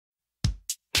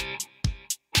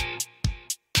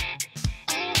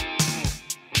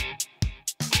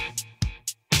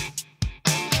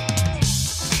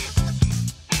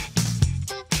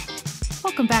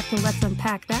to Let's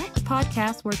Unpack That, the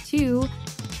podcast where two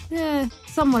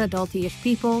somewhat adulty-ish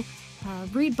people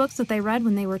read books that they read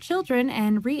when they were children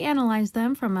and reanalyze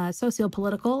them from a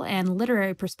socio-political and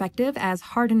literary perspective as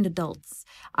hardened adults.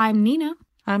 I'm Nina.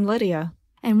 I'm Lydia.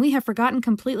 And we have forgotten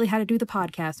completely how to do the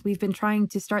podcast. We've been trying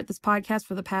to start this podcast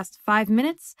for the past 5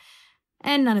 minutes,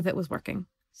 and none of it was working.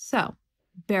 So,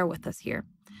 bear with us here.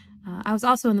 I was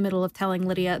also in the middle of telling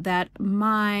Lydia that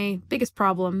my biggest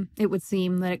problem, it would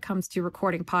seem, that it comes to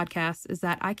recording podcasts is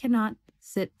that I cannot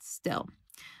sit still,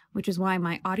 which is why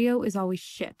my audio is always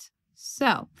shit.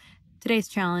 So, today's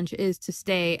challenge is to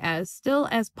stay as still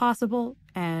as possible,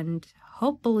 and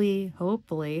hopefully,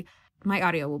 my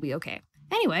audio will be okay.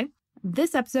 Anyway,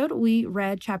 this episode, we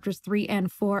read chapters 3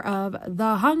 and 4 of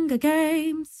The Hunger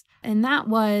Games, and that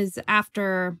was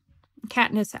after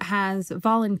Katniss has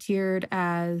volunteered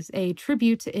as a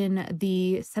tribute in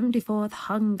the 74th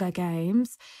Hunger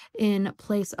Games in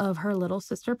place of her little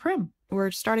sister Prim. We're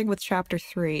starting with chapter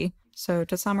 3. So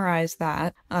to summarize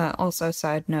that, also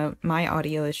side note, my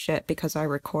audio is shit because I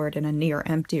record in a near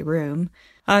empty room.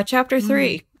 Chapter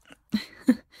 3.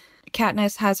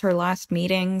 Katniss has her last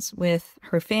meetings with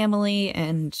her family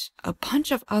and a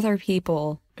bunch of other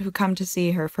people who come to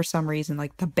see her for some reason,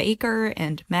 like the baker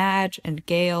and Madge and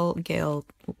Gale. Gale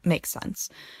makes sense.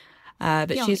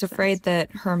 But she's afraid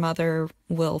that her mother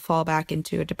will fall back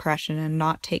into a depression and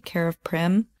not take care of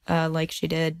Prim like she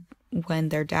did when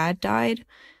their dad died.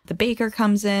 The baker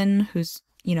comes in, who's,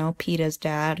 Peeta's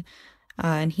dad,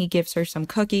 and he gives her some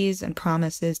cookies and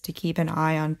promises to keep an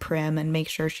eye on Prim and make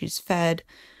sure she's fed.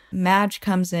 Madge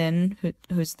comes in,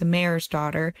 who's the mayor's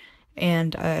daughter,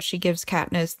 and she gives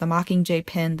Katniss the Mockingjay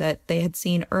pin that they had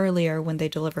seen earlier when they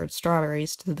delivered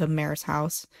strawberries to the mayor's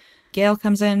house. Gale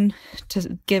comes in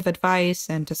to give advice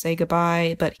and to say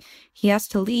goodbye, but he has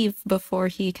to leave before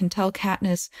he can tell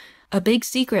Katniss a big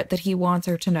secret that he wants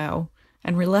her to know.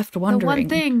 And we're left wondering. The one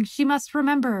thing she must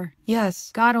remember. Yes.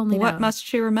 God only knows. What must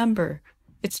she remember?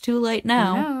 It's too late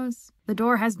now. Who knows? The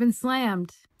door has been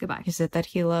slammed. Goodbye. Is it that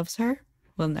he loves her?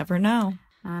 We'll never know.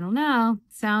 I don't know.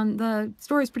 The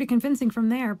story's pretty convincing from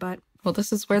there, but... Well,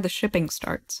 this is where the shipping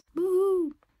starts.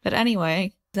 Woo! But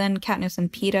anyway, then Katniss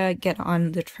and Peeta get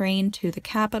on the train to the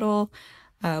capital.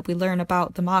 We learn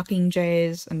about the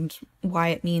Mockingjays and why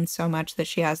it means so much that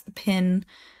she has the pin.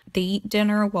 They eat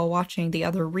dinner while watching the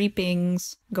other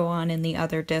reapings go on in the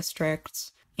other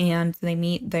districts. And they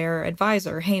meet their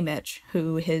advisor, Haymitch,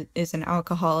 who is an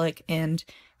alcoholic and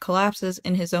collapses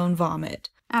in his own vomit.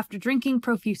 After drinking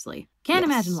profusely. Can't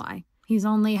imagine why. He's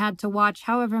only had to watch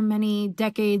however many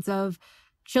decades of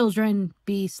children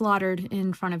be slaughtered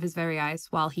in front of his very eyes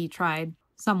while he tried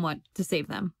somewhat to save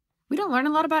them. We don't learn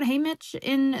a lot about Haymitch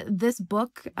in this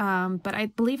book, but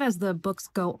I believe as the books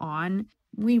go on,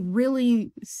 we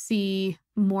really see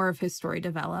more of his story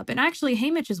develop. And actually,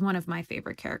 Haymitch is one of my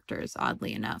favorite characters,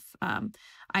 oddly enough.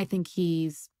 I think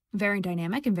he's very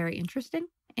dynamic and very interesting.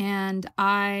 And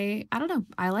I don't know.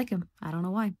 I like him. I don't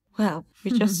know why. Well,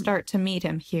 we just start to meet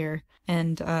him here,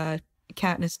 and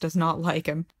Katniss does not like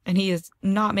him, and he is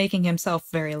not making himself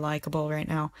very likable right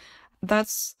now.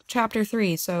 That's chapter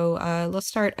 3, so let's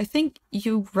start. I think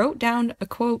you wrote down a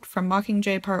quote from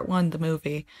Mockingjay Part 1, the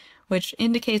movie, which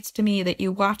indicates to me that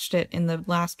you watched it in the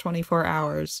last 24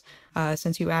 hours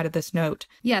since you added this note.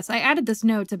 Yes, I added this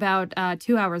note about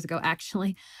 2 hours ago,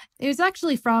 actually. It was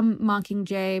actually from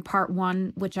Mockingjay Part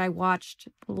 1, which I watched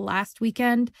last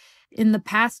weekend. In the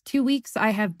past 2 weeks,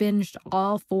 I have binged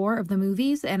all 4 of the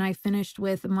movies, and I finished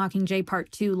with Mockingjay Part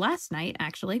 2 last night,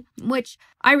 actually, which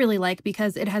I really like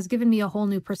because it has given me a whole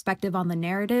new perspective on the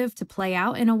narrative to play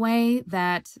out in a way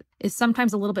that is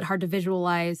sometimes a little bit hard to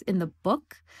visualize in the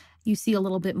book. You see a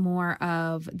little bit more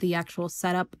of the actual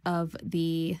setup of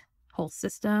the whole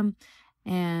system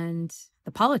and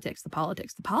the politics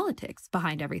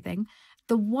behind everything.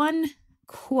 The one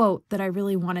quote that I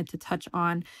really wanted to touch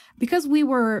on, because we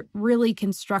were really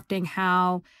constructing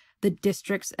how the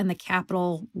districts and the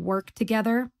capital work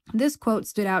together, this quote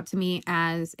stood out to me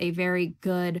as a very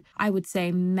good, I would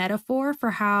say, metaphor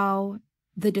for how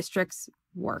the districts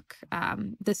work.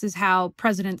 This is how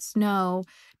President Snow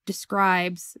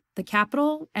describes the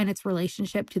capital and its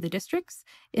relationship to the districts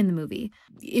in the movie.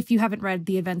 If you haven't read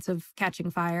the events of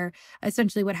Catching Fire,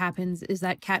 essentially what happens is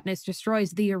that Katniss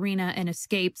destroys the arena and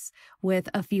escapes with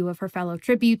a few of her fellow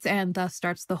tributes and thus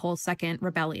starts the whole second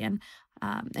rebellion.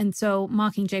 And so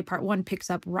Mockingjay Part 1 picks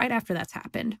up right after that's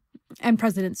happened. And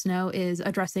President Snow is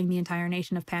addressing the entire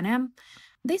nation of Panem.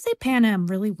 They say Panem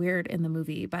really weird in the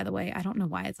movie, by the way. I don't know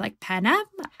why it's like Panem.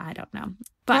 I don't know.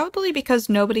 But probably because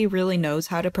nobody really knows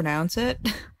how to pronounce it.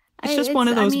 It's just one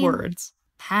of those words.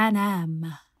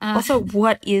 Panem. Also,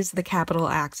 what is the capital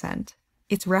accent?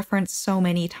 It's referenced so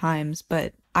many times,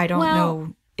 but I don't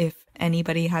know if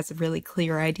anybody has a really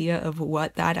clear idea of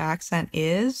what that accent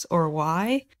is or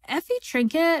why. Effie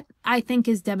Trinket, I think,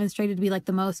 is demonstrated to be like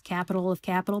the most capital of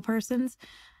capital persons.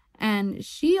 And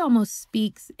she almost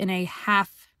speaks in a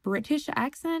half British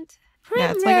accent.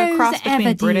 Yeah, it's like a cross between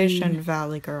Everdeen. British and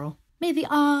Valley Girl. May the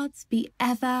odds be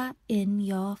ever in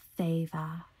your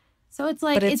favor. So it's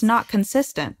like... But it's not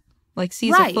consistent. Like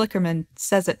Caesar Flickerman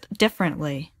says it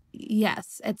differently.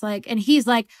 Yes, it's like, and he's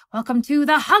like, welcome to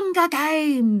the Hunger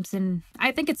Games. And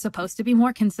I think it's supposed to be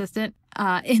more consistent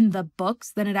in the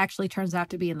books than it actually turns out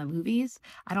to be in the movies.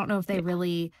 I don't know if they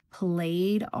really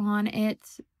played on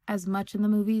it as much in the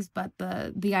movies, but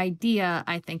the idea,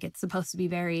 I think it's supposed to be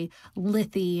very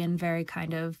lithy and very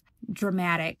kind of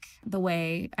dramatic, the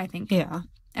way I think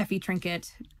Effie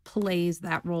Trinket plays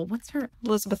that role. What's her?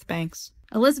 Elizabeth Banks.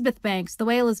 Elizabeth Banks, the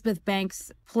way Elizabeth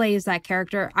Banks plays that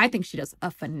character, I think she does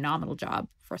a phenomenal job,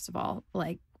 first of all.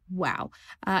 Like, wow.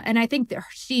 And I think that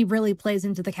she really plays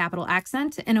into the capital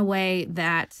accent in a way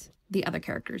that the other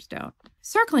characters don't.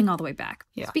 Circling all the way back,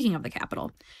 speaking of the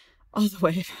capital. All the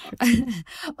way back.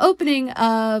 Opening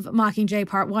of Mockingjay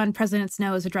Part 1, President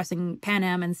Snow is addressing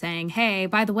Panem and saying, hey,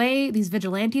 by the way, these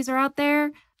vigilantes are out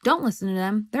there. Don't listen to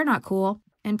them. They're not cool.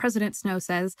 And President Snow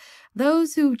says,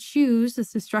 those who choose this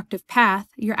destructive path,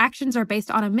 your actions are based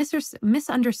on a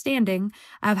misunderstanding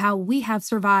of how we have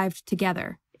survived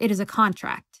together. It is a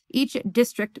contract. Each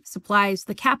district supplies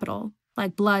the capital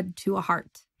like blood to a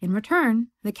heart. In return,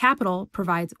 the capital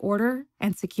provides order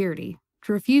and security.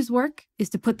 To refuse work is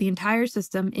to put the entire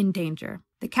system in danger.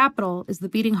 The capital is the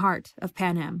beating heart of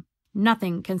Panem.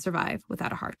 Nothing can survive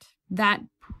without a heart. That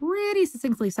pretty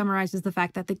succinctly summarizes the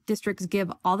fact that the districts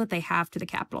give all that they have to the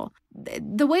capital.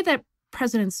 The way that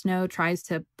President Snow tries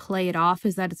to play it off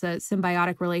is that it's a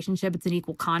symbiotic relationship. It's an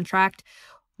equal contract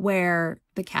where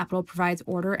the capital provides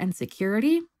order and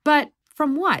security. But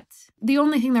from what? The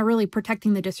only thing they're really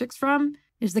protecting the districts from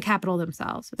is the capital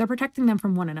themselves. They're protecting them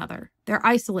from one another. They're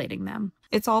isolating them.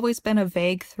 It's always been a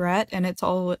vague threat, and it's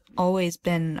always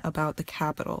been about the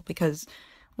capital, because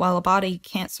while a body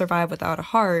can't survive without a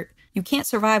heart, you can't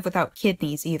survive without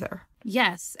kidneys either.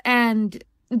 Yes, and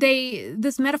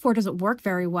this metaphor doesn't work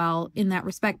very well in that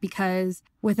respect, because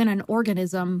within an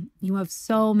organism, you have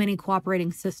so many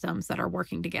cooperating systems that are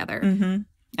working together. Mm-hmm.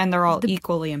 And they're all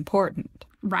equally important.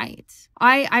 Right.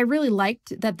 I really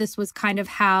liked that this was kind of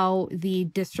how the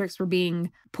districts were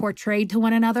being portrayed to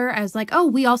one another as like, oh,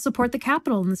 we all support the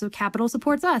capital and the capital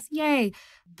supports us. Yay.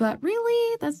 But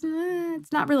really,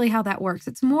 it's not really how that works.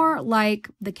 It's more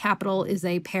like the capital is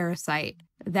a parasite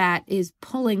that is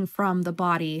pulling from the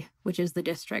body, which is the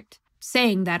district,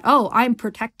 saying that, oh, I'm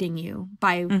protecting you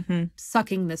by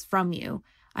sucking this from you.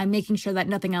 I'm making sure that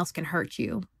nothing else can hurt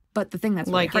you. But the thing that's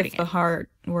really like if the heart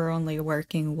were only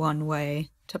working one way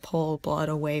to pull blood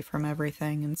away from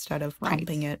everything instead of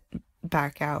pumping it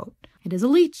back out. It is a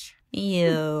leech.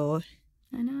 Ew.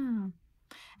 I know.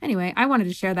 Anyway, I wanted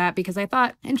to share that because I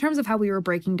thought in terms of how we were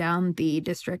breaking down the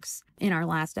districts in our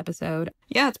last episode.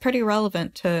 Yeah, it's pretty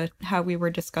relevant to how we were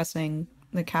discussing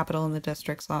the capital and the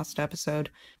districts last episode.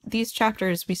 These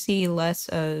chapters, we see less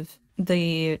of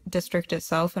the district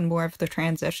itself and more of the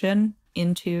transition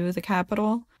into the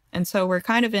capital. And so we're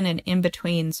kind of in an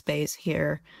in-between space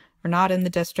here. We're not in the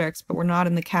districts, but we're not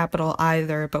in the capital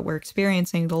either, but we're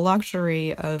experiencing the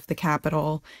luxury of the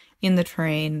capital in the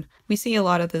train. We see a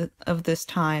lot of this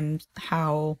time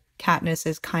how Katniss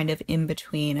is kind of in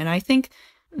between. And I think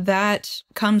that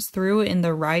comes through in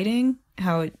the writing,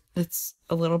 how it's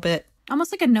a little bit...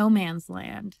 almost like a no man's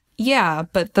land. Yeah,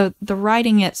 but the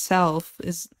writing itself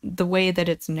is the way that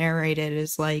it's narrated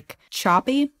is like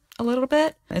choppy a little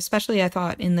bit, especially I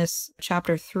thought in this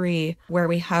chapter 3 where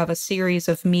we have a series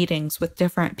of meetings with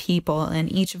different people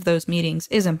and each of those meetings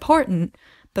is important,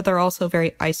 but they're also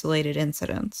very isolated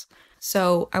incidents.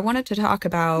 So I wanted to talk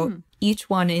about each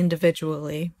one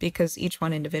individually because each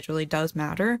one individually does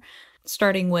matter,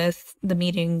 starting with the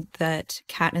meeting that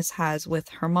Katniss has with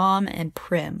her mom and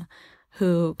Prim,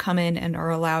 who come in and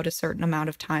are allowed a certain amount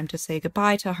of time to say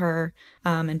goodbye to her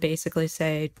and basically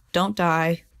say, don't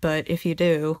die, but if you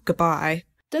do, goodbye.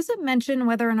 Does it mention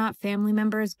whether or not family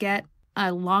members get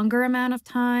a longer amount of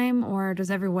time, or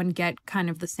does everyone get kind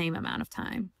of the same amount of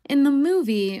time? In the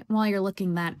movie, while you're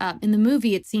looking that up, in the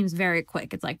movie, it seems very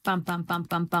quick. It's like bum, bum, bum,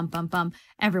 bum, bum, bum, bum.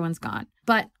 Everyone's gone.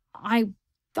 But I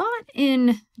thought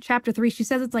in chapter 3, she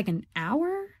says it's like an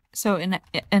hour. So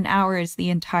an hour is the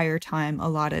entire time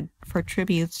allotted for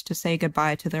tributes to say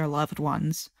goodbye to their loved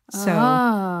ones.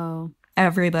 So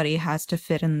everybody has to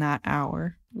fit in that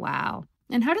hour. Wow.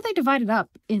 And how do they divide it up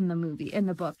in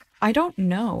the book? I don't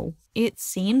know. It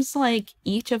seems like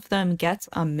each of them gets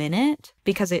a minute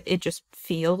because it just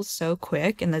feels so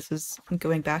quick. And this is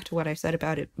going back to what I said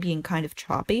about it being kind of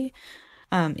choppy.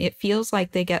 It feels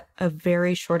like they get a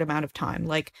very short amount of time.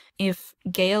 Like, if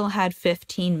Gale had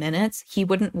 15 minutes, he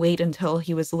wouldn't wait until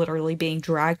he was literally being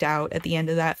dragged out at the end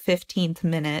of that 15th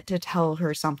minute to tell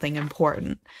her something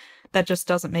important. That just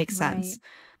doesn't make sense. Right.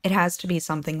 It has to be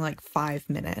something like 5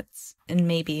 minutes and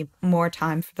maybe more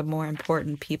time for the more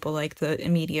important people, like the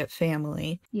immediate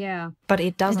family. Yeah. But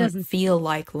it doesn't feel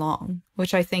like long,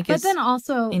 which I think is then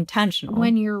also intentional.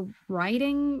 When you're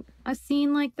writing a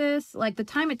scene like this, like the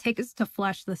time it takes to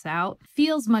flesh this out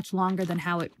feels much longer than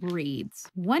how it reads.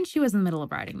 When she was in the middle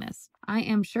of writing this, I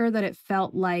am sure that it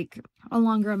felt like a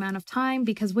longer amount of time,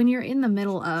 because when you're in the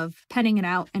middle of penning it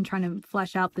out and trying to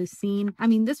flesh out this scene, I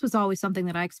mean, this was always something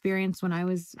that I experienced when I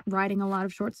was writing a lot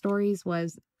of short stories,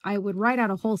 was I would write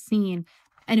out a whole scene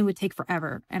and it would take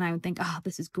forever. And I would think, oh,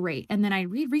 this is great. And then I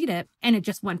reread it and it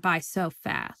just went by so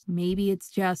fast. Maybe it's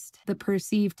just the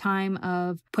perceived time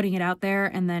of putting it out there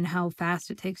and then how fast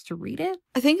it takes to read it.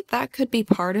 I think that could be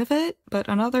part of it. But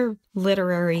another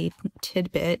literary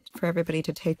tidbit for everybody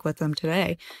to take with them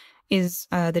today is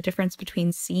the difference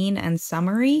between scene and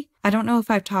summary. I don't know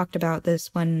if I've talked about this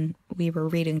when we were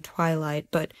reading Twilight,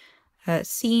 but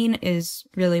scene is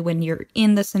really when you're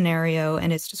in the scenario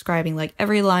and it's describing like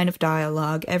every line of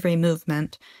dialogue, every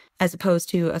movement, as opposed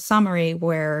to a summary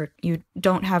where you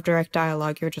don't have direct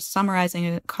dialogue. You're just summarizing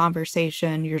a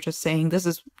conversation. You're just saying, this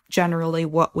is generally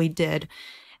what we did.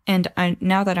 And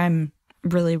now that I'm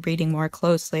really reading more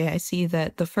closely, I see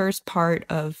that the first part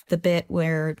of the bit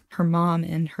where her mom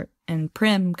and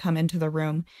Prim come into the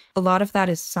room, a lot of that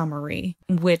is summary,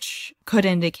 which could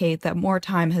indicate that more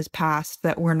time has passed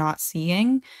that we're not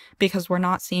seeing, because we're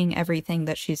not seeing everything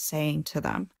that she's saying to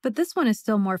them. But this one is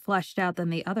still more fleshed out than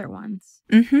the other ones.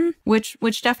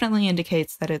 Which definitely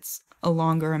indicates that it's a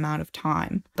longer amount of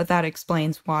time. But that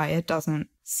explains why it doesn't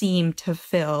seem to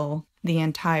fill the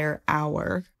entire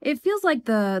hour. It feels like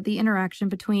the interaction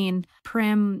between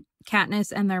Prim,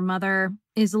 Katniss, and their mother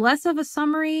is less of a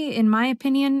summary, in my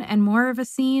opinion, and more of a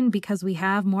scene, because we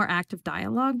have more active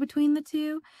dialogue between the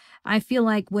two. I feel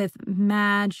like with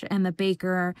Madge and the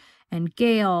baker and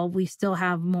Gale, we still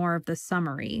have more of the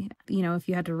summary, you know, if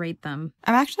you had to rate them.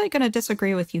 I'm actually going to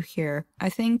disagree with you here. I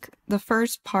think the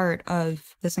first part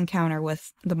of this encounter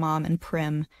with the mom and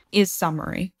Prim is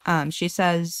summary. She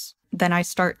says, then I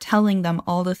start telling them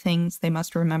all the things they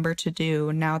must remember to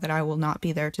do now that I will not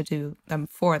be there to do them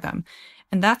for them.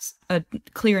 And that's a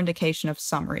clear indication of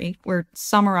summary. We're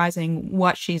summarizing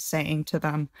what she's saying to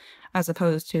them as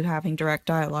opposed to having direct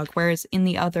dialogue. Whereas in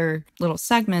the other little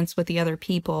segments with the other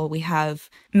people, we have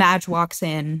Madge walks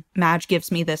in, Madge gives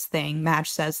me this thing, Madge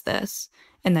says this,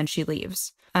 and then she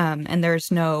leaves. And there's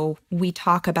no, we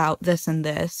talk about this and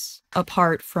this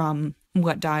apart from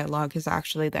what dialogue is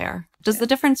actually there. Does the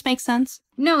difference make sense?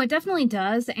 No, it definitely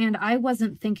does. And I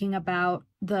wasn't thinking about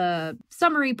the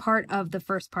summary part of the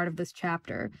first part of this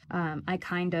chapter. I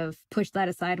kind of pushed that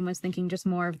aside and was thinking just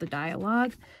more of the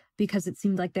dialogue, because it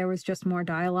seemed like there was just more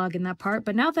dialogue in that part.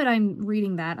 But now that I'm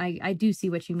reading that, I do see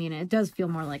what you mean. It does feel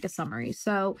more like a summary.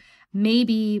 So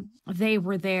maybe they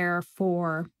were there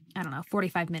for, I don't know,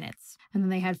 45 minutes. And then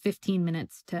they had 15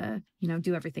 minutes to, you know,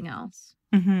 do everything else.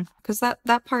 Because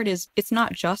that part is, it's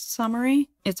not just summary,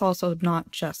 it's also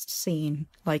not just scene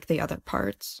like the other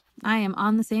parts. I am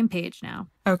on the same page now.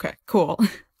 Okay, cool.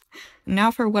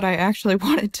 Now for what I actually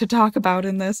wanted to talk about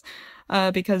in this,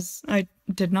 because I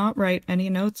did not write any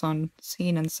notes on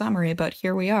scene and summary, but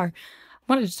here we are.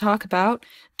 I wanted to talk about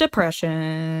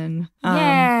depression.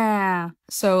 Yeah.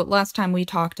 So last time we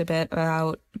talked a bit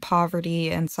about poverty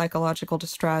and psychological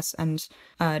distress and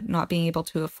not being able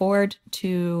to afford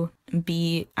to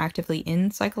be actively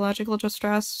in psychological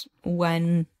distress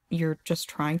when you're just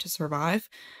trying to survive.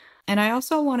 And I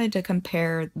also wanted to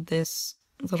compare this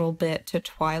little bit to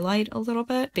Twilight a little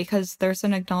bit, because there's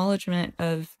an acknowledgement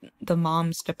of the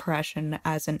mom's depression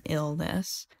as an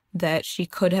illness that she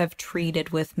could have treated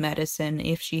with medicine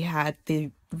if she had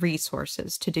the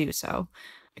resources to do so.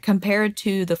 Compared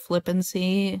to the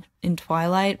flippancy in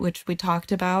Twilight, which we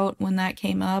talked about when that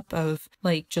came up, of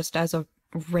like just as a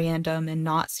random and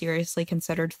not seriously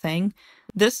considered thing,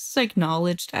 this is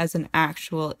acknowledged as an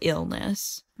actual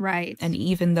illness. Right. And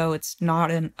even though it's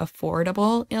not an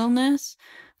affordable illness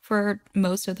for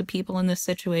most of the people in this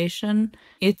situation,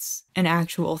 it's an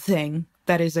actual thing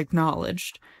that is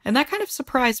acknowledged. And that kind of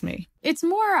surprised me.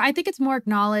 I think it's more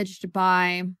acknowledged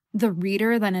by the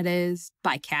reader than it is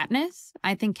by Katniss.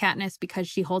 I think Katniss, because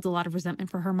she holds a lot of resentment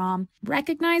for her mom,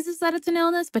 recognizes that it's an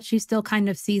illness, but she still kind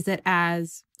of sees it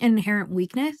as an inherent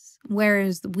weakness.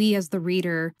 Whereas we as the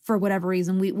reader, for whatever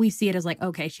reason, we see it as like,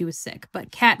 okay, she was sick.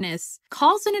 But Katniss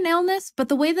calls it an illness, but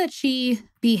the way that she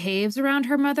behaves around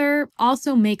her mother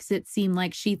also makes it seem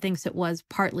like she thinks it was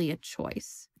partly a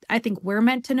choice. I think we're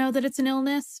meant to know that it's an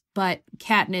illness, but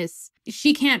Katniss,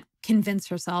 she can't convince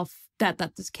herself that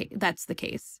that's the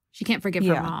case. She can't forgive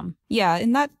her mom. Yeah,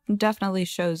 and that definitely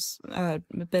shows a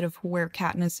bit of where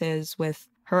Katniss is with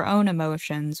her own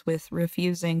emotions, with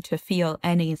refusing to feel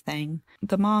anything.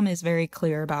 The mom is very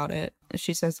clear about it.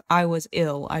 She says, I was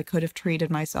ill. I could have treated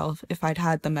myself if I'd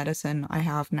had the medicine I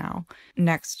have now.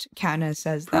 Next, Katniss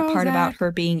says that part about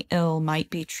her being ill might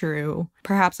be true.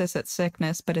 Perhaps it's a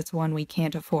sickness, but it's one we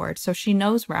can't afford. So she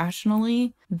knows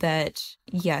rationally that,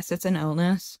 yes, it's an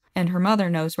illness. And her mother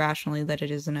knows rationally that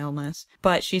it is an illness.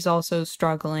 But she's also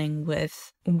struggling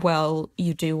with, well,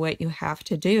 you do what you have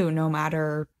to do no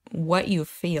matter what you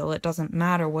feel. It doesn't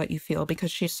matter what you feel because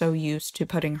she's so used to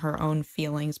putting her own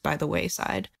feelings by the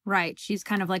wayside. Right. She's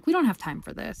kind of like, we don't have time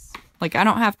for this. Like, I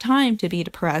don't have time to be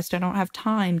depressed. I don't have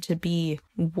time to be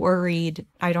worried.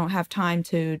 I don't have time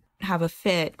to have a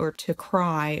fit or to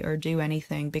cry or do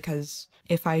anything because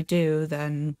if I do,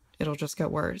 then it'll just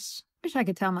get worse. Wish I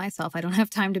could tell myself I don't have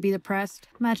time to be depressed.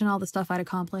 Imagine all the stuff I'd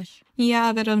accomplish.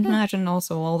 Yeah, but imagine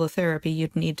also all the therapy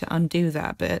you'd need to undo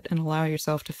that bit and allow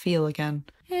yourself to feel again.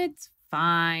 It's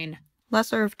fine.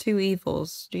 Lesser of two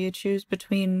evils. Do you choose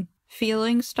between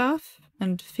feeling stuff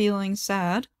and feeling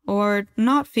sad, or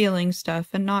not feeling stuff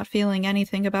and not feeling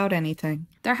anything about anything?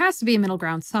 There has to be a middle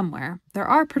ground somewhere. There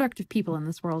are productive people in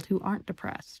this world who aren't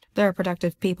depressed. There are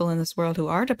productive people in this world who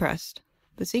are depressed.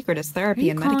 The secret is therapy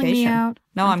and medication. Me out?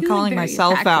 No, I'm calling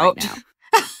myself out.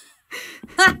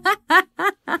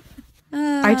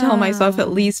 Right I tell myself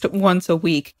at least once a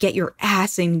week, get your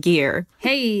ass in gear.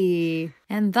 Hey,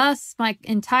 and thus my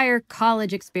entire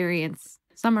college experience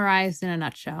summarized in a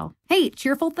nutshell. Hey,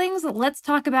 cheerful things, let's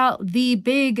talk about the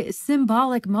big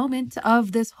symbolic moment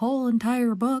of this whole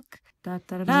entire book. Da,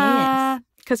 da, da, da. Yes,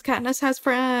 because Katniss has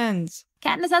friends.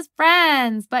 Katniss has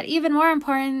friends, but even more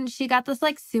important, she got this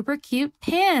like super cute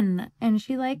pin and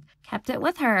she like kept it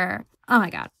with her. Oh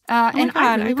my god.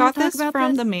 I got this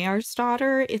from the mayor's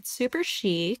daughter. It's super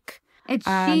chic. It's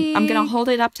chic. I'm going to hold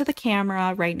it up to the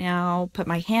camera right now, put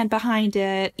my hand behind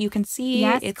it. You can see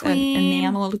it's an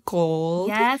enameled gold.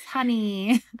 Yes,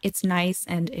 honey. It's nice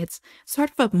and it's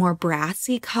sort of a more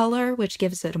brassy color, which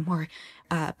gives it a more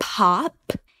pop.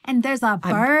 And there's a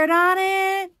bird on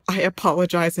it. I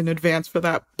apologize in advance for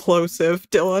that plosive,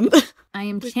 Dylan. I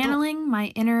am channeling my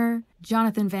inner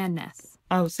Jonathan Van Ness.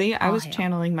 Oh, see, I was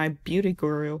channeling my beauty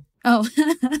guru. Oh.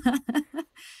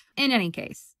 In any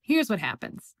case, here's what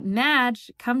happens. Madge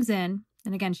comes in,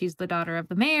 and again, she's the daughter of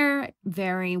the mayor,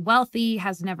 very wealthy,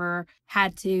 has never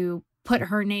had to put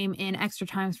her name in extra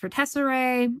times for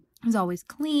Tesserae, is always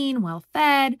clean,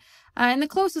 well-fed, and the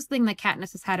closest thing that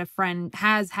Katniss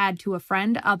has had to a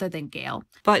friend other than Gale.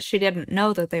 But she didn't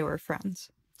know that they were friends.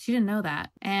 She didn't know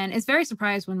that, and is very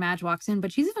surprised when Madge walks in,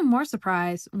 but she's even more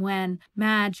surprised when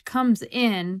Madge comes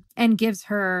in and gives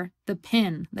her the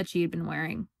pin that she had been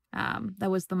wearing. That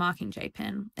was the Mockingjay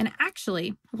pin. And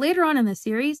actually, later on in the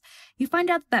series, you find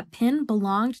out that pin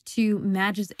belonged to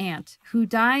Madge's aunt, who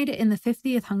died in the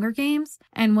 50th Hunger Games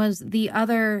and was the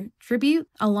other tribute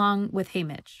along with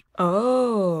Haymitch.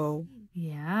 Oh.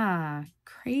 Yeah,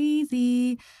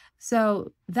 crazy.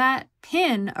 So that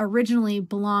pin originally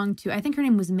belonged to, I think her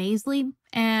name was Maisley,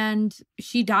 and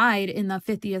she died in the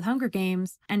 50th Hunger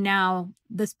Games, and now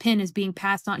this pin is being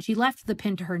passed on. She left the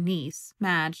pin to her niece,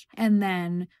 Madge, and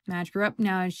then Madge grew up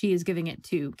now, and she is giving it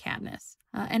to Katniss.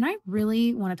 And I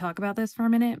really want to talk about this for a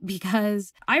minute,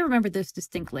 because I remember this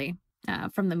distinctly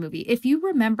from the movie. If you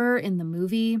remember in the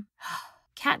movie,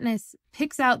 Katniss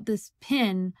picks out this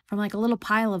pin from like a little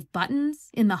pile of buttons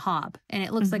in the hob, and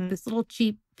it looks like this little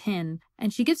cheap pin,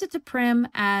 and she gives it to Prim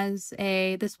as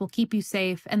this will keep you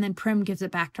safe, and then Prim gives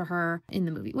it back to her in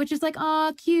the movie, which is like,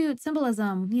 oh, cute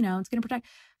symbolism, it's gonna protect.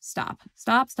 Stop.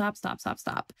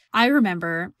 I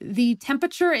remember the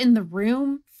temperature in the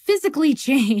room physically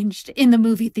changed in the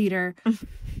movie theater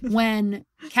when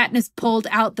Katniss pulled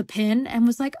out the pin and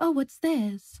was like, oh, what's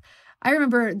this? I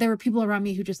remember there were people around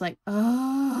me who just like,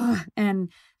 oh,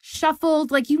 and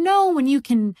shuffled. Like, when you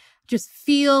can just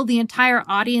feel the entire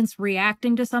audience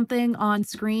reacting to something on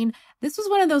screen. This was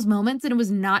one of those moments, and it was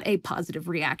not a positive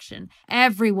reaction.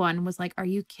 Everyone was like, are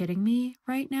you kidding me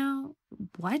right now?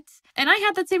 what? And I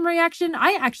had that same reaction.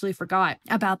 I actually forgot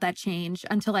about that change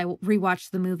until I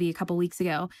rewatched the movie a couple weeks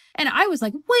ago. And I was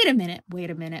like, wait a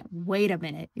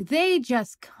minute. They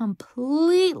just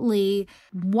completely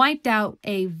wiped out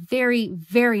a very,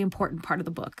 very important part of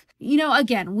the book.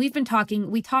 Again, we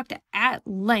talked at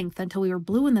length until we were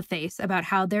blue in the face about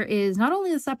how there is not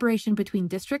only the separation between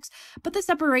districts, but the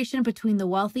separation between the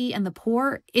wealthy and the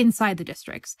poor inside the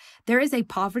districts. There is a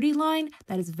poverty line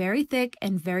that is very thick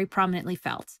and very prominently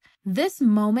felt. This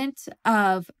moment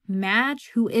of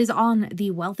Madge, who is on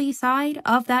the wealthy side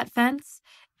of that fence,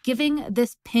 giving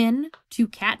this pin to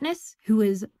Katniss, who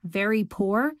is very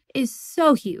poor, is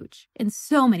so huge in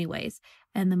so many ways.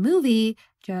 And the movie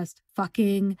just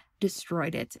fucking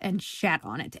destroyed it and shat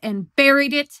on it and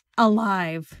buried it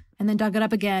alive and then dug it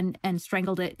up again and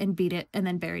strangled it and beat it and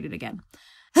then buried it again.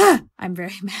 I'm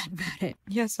very mad about it.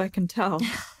 Yes, I can tell.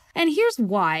 And here's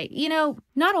why.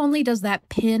 Not only does that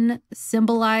pin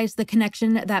symbolize the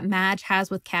connection that Madge has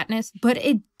with Katniss, but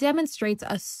it demonstrates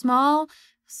a small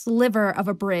sliver of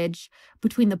a bridge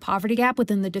between the poverty gap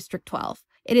within the District 12.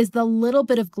 It is the little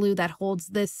bit of glue that holds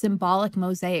this symbolic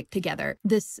mosaic together,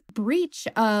 this breach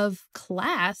of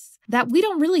class that we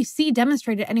don't really see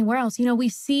demonstrated anywhere else. We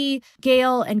see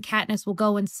Gale and Katniss will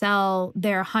go and sell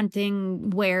their hunting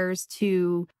wares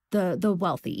to the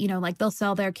wealthy, like they'll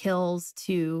sell their kills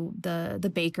to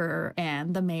the baker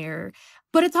and the mayor.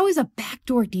 But it's always a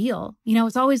backdoor deal.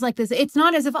 It's always like this. It's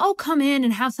not as if, oh, come in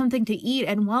and have something to eat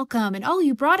and welcome. And, oh,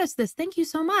 you brought us this. Thank you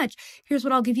so much. Here's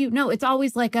what I'll give you. No, it's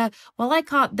always like well, I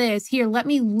caught this. Here, let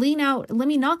me lean out. Let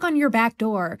me knock on your back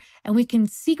door. And we can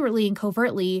secretly and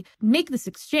covertly make this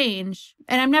exchange.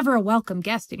 And I'm never a welcome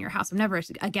guest in your house. I'm never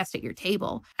a guest at your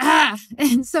table.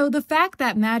 And so the fact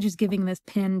that Madge is giving this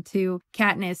pin to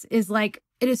Katniss is like,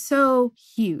 it is so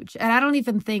huge. And I don't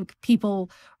even think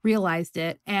people realized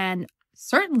it. And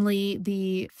certainly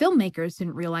the filmmakers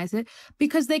didn't realize it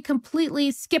because they completely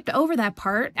skipped over that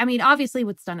part. I mean, obviously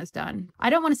what's done is done.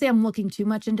 I don't want to say I'm looking too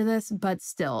much into this, but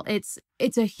still,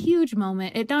 it's a huge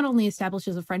moment. It not only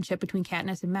establishes a friendship between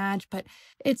Katniss and Madge, but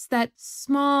it's that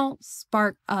small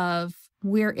spark of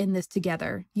we're in this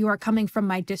together. You are coming from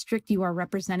my district. You are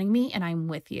representing me and I'm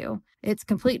with you. It's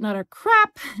complete and utter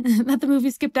crap that the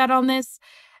movie skipped out on this.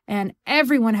 And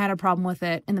everyone had a problem with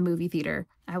it in the movie theater.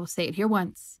 I will say it here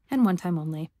once, and one time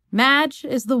only. Madge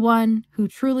is the one who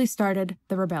truly started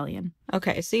the rebellion.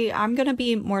 Okay, see, I'm going to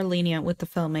be more lenient with the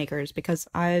filmmakers because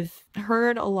I've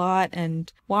heard a lot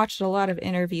and watched a lot of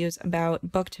interviews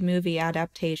about book-to-movie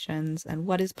adaptations and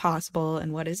what is possible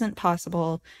and what isn't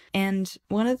possible. And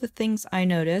one of the things I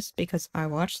noticed, because I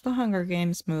watched the Hunger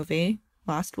Games movie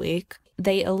last week,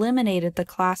 they eliminated the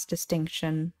class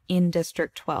distinction in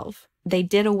District 12. They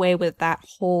did away with that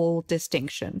whole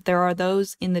distinction. There are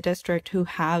those in the district who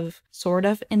have sort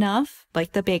of enough,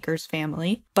 like the Baker's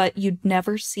family, but you'd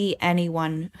never see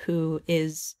anyone who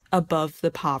is above the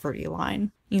poverty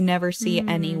line. You never see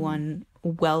anyone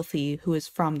wealthy who is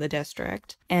from the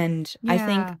district. And I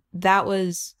think that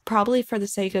was probably for the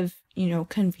sake of,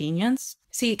 convenience.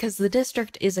 See, because the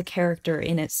district is a character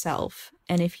in itself.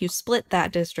 And if you split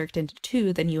that district into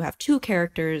two, then you have two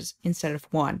characters instead of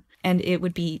one. And it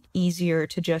would be easier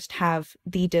to just have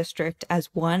the district as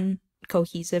one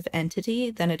cohesive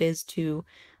entity than it is to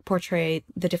portray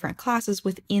the different classes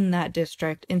within that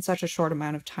district in such a short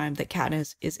amount of time that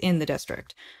Katniss is in the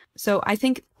district. So I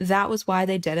think that was why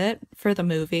they did it for the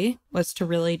movie, was to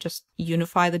really just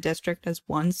unify the district as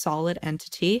one solid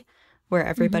entity where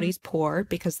everybody's poor,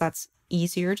 because that's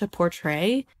easier to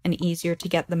portray and easier to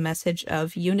get the message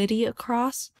of unity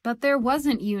across. But there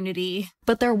wasn't unity.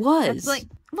 But there was.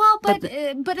 But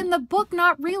in the book,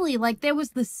 not really. Like, there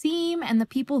was the seam and the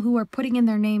people who were putting in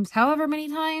their names however many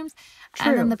times,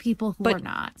 and then the people who were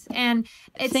not. And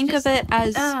think of it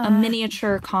as a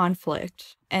miniature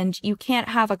conflict. And you can't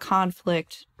have a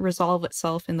conflict resolve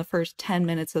itself in the first 10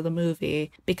 minutes of the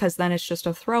movie, because then it's just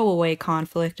a throwaway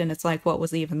conflict and it's like, what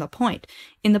was even the point?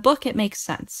 In the book, it makes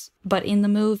sense. But in the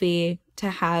movie, to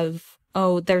have,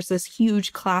 there's this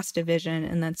huge class division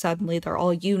and then suddenly they're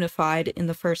all unified in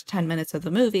the first 10 minutes of the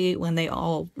movie when they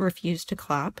all refuse to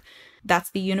clap.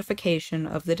 That's the unification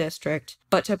of the district.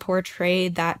 But to portray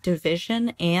that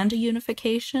division and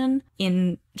unification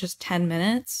in just 10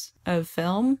 minutes of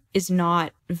film is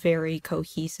not very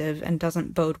cohesive and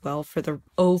doesn't bode well for the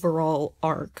overall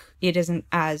arc. It isn't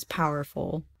as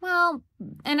powerful. Well,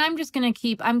 and I'm going to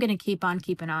keep on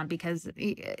keeping on because,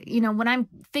 when I'm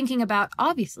thinking about,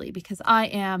 obviously, because I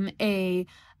am a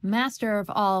master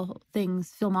of all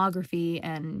things filmography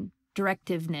and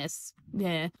directiveness.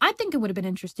 Yeah. I think it would have been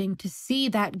interesting to see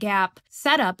that gap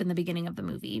set up in the beginning of the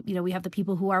movie. You know, we have the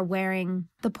people who are wearing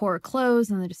the poor clothes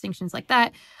and the distinctions like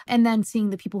that, and then seeing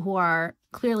the people who are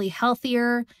clearly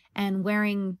healthier and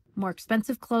wearing more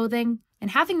expensive clothing,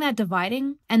 and having that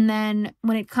dividing. And then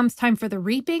when it comes time for the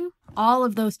reaping, all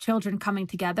of those children coming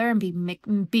together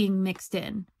and being mixed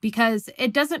in, because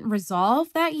it doesn't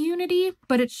resolve that unity,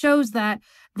 but it shows that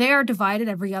they are divided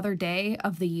every other day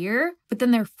of the year, but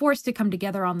then they're forced to come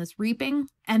together on this reaping.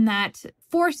 And that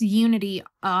forced unity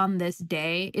on this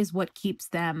day is what keeps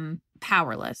them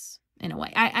powerless in a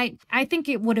way. I think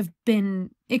it would have been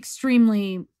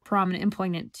extremely prominent and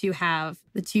poignant to have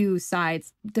the two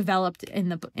sides developed in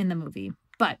the movie.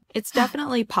 But it's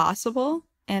definitely possible.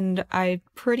 And I'm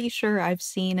pretty sure I've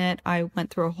seen it. I went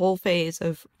through a whole phase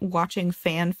of watching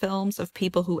fan films of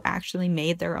people who actually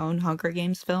made their own Hunger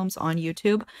Games films on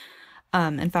YouTube,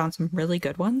 and found some really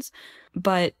good ones.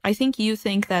 But I think you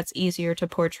think that's easier to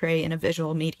portray in a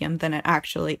visual medium than it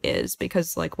actually is,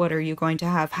 because, like, what are you going to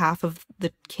have half of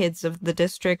the kids of the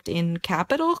district in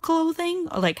Capitol clothing?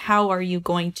 Like, how are you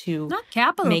going to not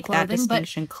Capitol make clothing, that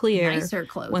distinction clear nicer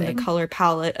clothing, when the color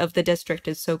palette of the district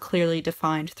is so clearly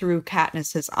defined through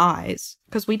Katniss's eyes?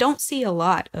 Because we don't see a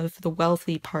lot of the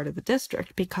wealthy part of the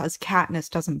district because Katniss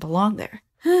doesn't belong there.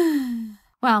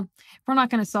 Well, we're not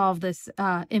going to solve this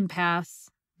impasse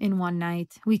in one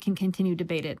night. We can continue to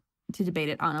debate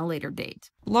it on a later date.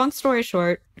 Long story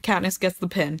short, Katniss gets the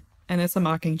pin, and it's a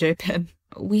Mockingjay pin.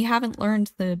 We haven't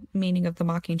learned the meaning of the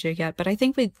Mockingjay yet, but I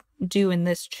think we do in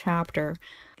this chapter.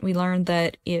 We learned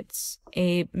that it's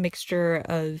a mixture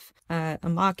of a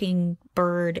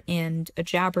mockingbird and a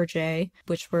jabberjay,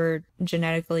 which were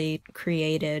genetically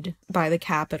created by the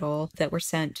Capitol, that were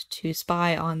sent to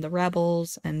spy on the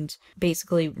rebels and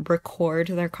basically record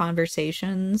their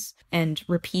conversations and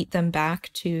repeat them back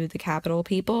to the Capitol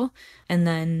people. And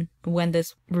then when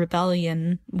this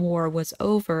rebellion war was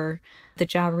over, the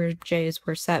jabberjays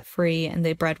were set free and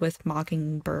they bred with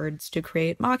mockingbirds to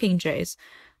create mockingjays.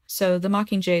 So the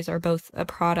mockingjays are both a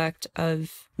product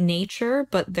of nature,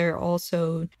 but they're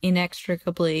also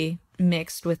inextricably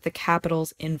mixed with the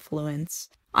Capitol's influence.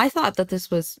 I thought that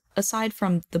this was, aside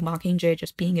from the mockingjay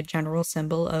just being a general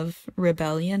symbol of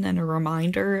rebellion and a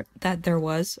reminder that there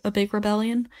was a big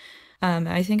rebellion,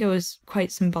 I think it was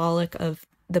quite symbolic of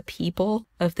the people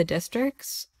of the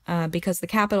districts, because the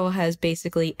Capitol has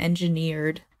basically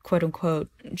engineered, quote unquote,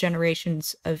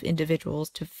 generations of individuals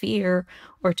to fear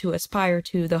or to aspire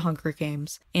to the Hunger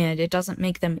Games. And it doesn't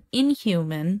make them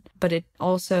inhuman, but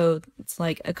it's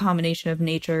like a combination of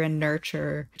nature and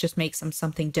nurture, just makes them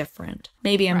something different.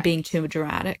 Maybe I'm being too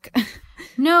dramatic.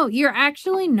 No, you're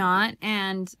actually not.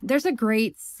 And there's a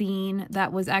great scene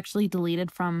that was actually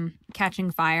deleted from Catching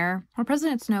Fire, where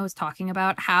President Snow is talking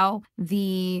about how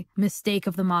the mistake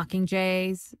of the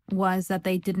Mockingjays was that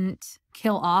they didn't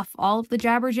kill off all of the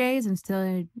Jabberjays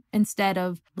instead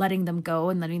of letting them go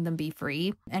and letting them be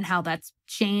free, and how that's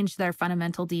changed their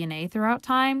fundamental DNA throughout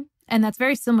time. And that's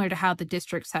very similar to how the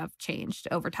districts have changed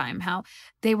over time, how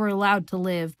they were allowed to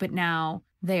live, but now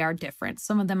they are different.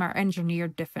 Some of them are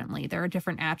engineered differently. There are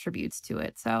different attributes to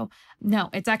it. So no,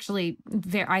 it's actually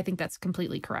I think that's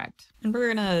completely correct. And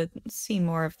we're going to see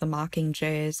more of the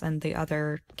Mockingjays and the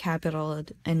other Capitol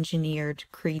engineered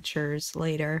creatures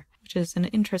later, which is an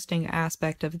interesting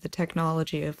aspect of the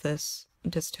technology of this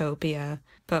dystopia,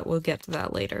 but we'll get to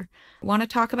that later. Want to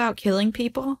talk about killing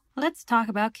people? Let's talk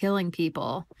about killing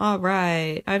people. All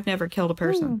right. I've never killed a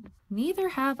person. Neither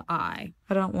have I.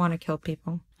 I don't want to kill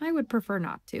people. I would prefer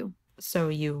not to. So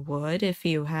you would if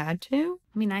you had to?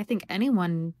 I mean, I think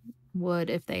anyone would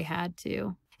if they had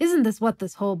to. Isn't this what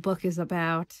this whole book is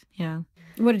about? Yeah.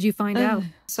 What did you find out?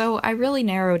 So I really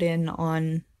narrowed in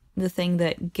on the thing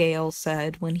that Gale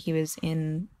said when he was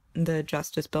in the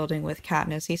Justice Building with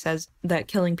Katniss. He says that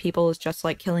killing people is just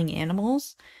like killing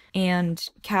animals. And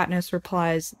Katniss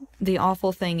replies, the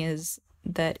awful thing is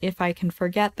that if I can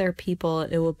forget they're people,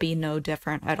 it will be no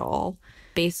different at all.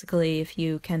 Basically, if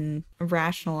you can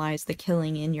rationalize the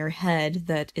killing in your head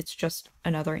that it's just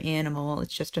another animal,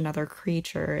 it's just another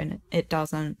creature, and it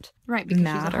doesn't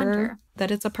matter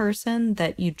that it's a person,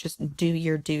 that you just do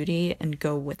your duty and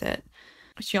go with it.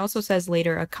 She also says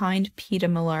later, a kind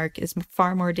Peeta Malark is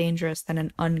far more dangerous than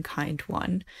an unkind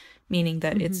one, meaning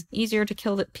that it's easier to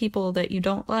kill the people that you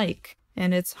don't like,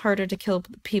 and it's harder to kill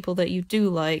people that you do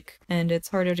like, and it's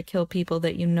harder to kill people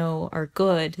that you know are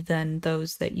good than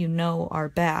those that you know are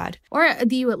bad. Or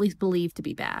do you at least believe to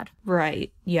be bad?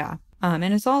 Right, yeah. And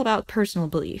it's all about personal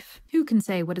belief. Who can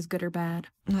say what is good or bad?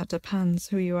 That depends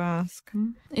who you ask.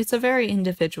 It's a very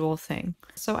individual thing.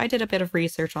 So I did a bit of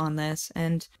research on this,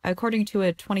 and according to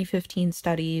a 2015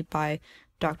 study by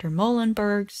Dr.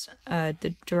 Molenbergs,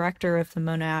 the director of the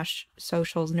Monash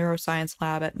Social's Neuroscience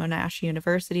Lab at Monash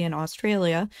University in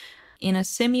Australia, in a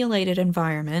simulated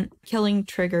environment, killing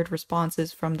triggered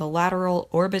responses from the lateral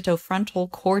orbitofrontal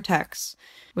cortex,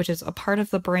 which is a part of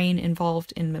the brain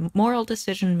involved in moral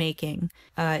decision making.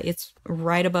 It's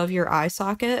right above your eye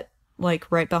socket,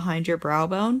 like right behind your brow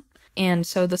bone. And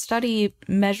so the study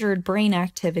measured brain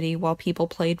activity while people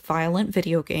played violent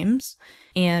video games,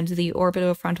 and the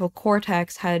orbitofrontal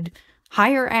cortex had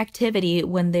higher activity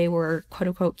when they were,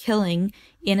 quote-unquote, killing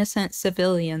innocent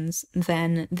civilians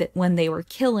than when they were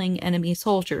killing enemy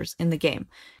soldiers in the game.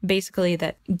 Basically,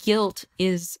 that guilt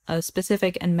is a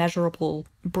specific and measurable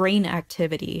brain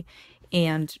activity,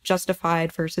 and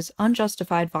justified versus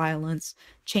unjustified violence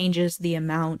changes the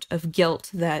amount of guilt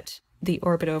that the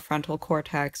orbitofrontal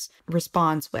cortex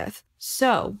responds with.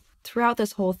 So, throughout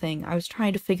this whole thing, I was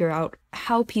trying to figure out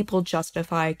how people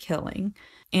justify killing,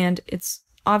 and it's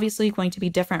obviously going to be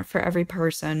different for every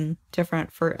person,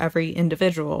 different for every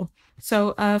individual.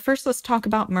 So first let's talk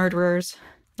about murderers.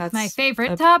 That's my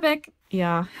favorite topic.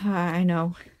 Yeah, I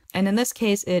know. And in this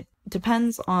case, it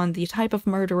depends on the type of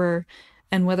murderer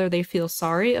and whether they feel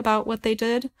sorry about what they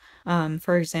did.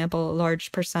 For example, a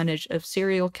large percentage of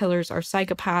serial killers are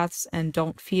psychopaths and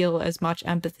don't feel as much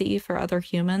empathy for other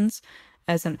humans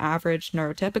as an average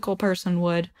neurotypical person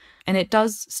would. And it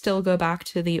does still go back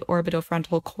to the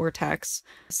orbitofrontal cortex.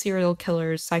 Serial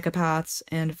killers, psychopaths,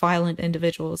 and violent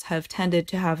individuals have tended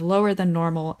to have lower than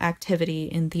normal activity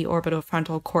in the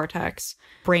orbitofrontal cortex.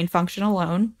 Brain function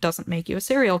alone doesn't make you a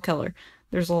serial killer.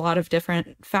 There's a lot of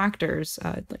different factors,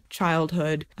 like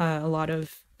childhood. A lot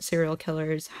of serial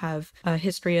killers have a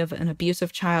history of an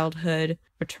abusive childhood,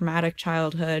 a traumatic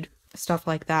childhood, stuff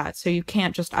like that. So you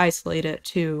can't just isolate it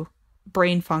to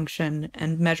brain function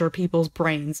and measure people's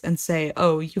brains and say,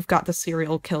 oh, you've got the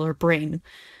serial killer brain.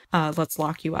 Let's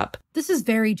lock you up. This is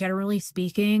very generally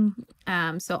speaking.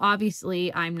 So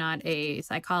obviously I'm not a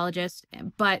psychologist,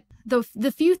 but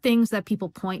the few things that people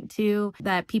point to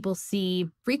that people see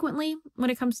frequently when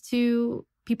it comes to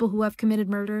people who have committed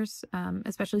murders,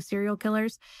 especially serial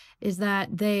killers, is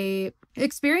that they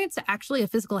experience actually a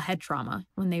physical head trauma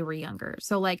when they were younger.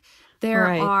 So like there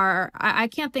are, I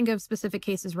can't think of specific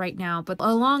cases right now, but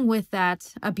along with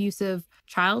that abusive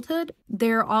childhood,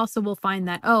 there also will find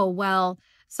that, oh, well,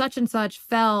 such and such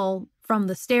fell from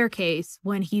the staircase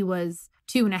when he was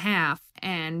 2.5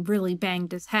 and really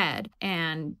banged his head.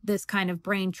 And this kind of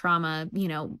brain trauma, you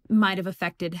know, might have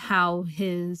affected how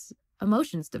his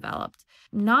emotions developed.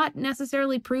 Not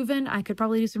necessarily proven. I could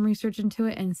probably do some research into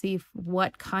it and see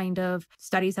what kind of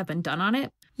studies have been done on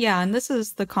it. Yeah, and this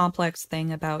is the complex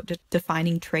thing about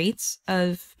defining traits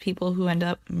of people who end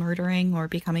up murdering or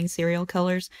becoming serial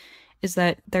killers, is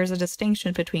that there's a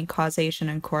distinction between causation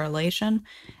and correlation,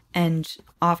 and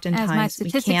oftentimes as my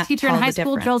statistics teacher in high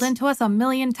school drilled into us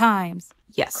 1,000,000 times.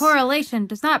 Yes. Correlation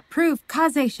does not prove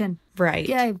causation. Right.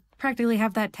 Yeah, I practically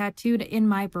have that tattooed in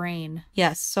my brain.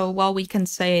 Yes, so while we can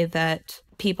say that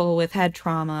people with head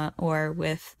trauma or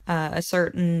with a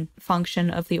certain function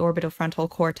of the orbitofrontal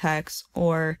cortex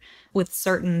or with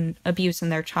certain abuse in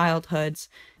their childhoods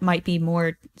might be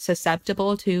more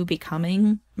susceptible to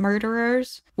becoming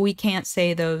murderers, we can't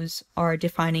say those are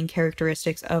defining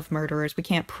characteristics of murderers. We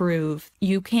can't prove.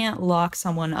 You can't lock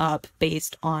someone up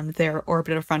based on their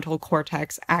orbitofrontal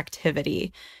cortex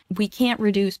activity. We can't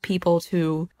reduce people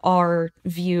to our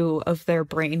view of their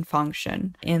brain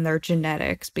function and their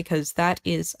genetics, because that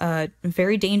is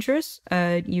very dangerous.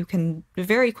 You can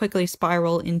very quickly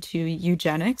spiral into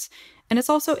eugenics, and it's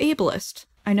also ableist.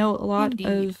 I know a lot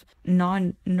of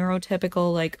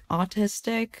non-neurotypical, like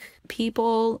autistic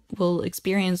people will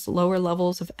experience lower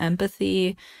levels of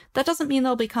empathy. That doesn't mean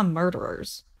they'll become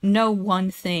murderers. No one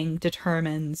thing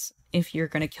determines if you're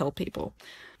going to kill people.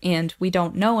 And we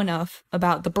don't know enough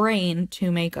about the brain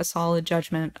to make a solid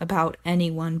judgment about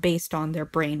anyone based on their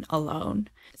brain alone.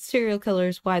 Serial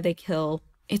killers, why they kill,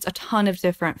 it's a ton of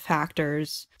different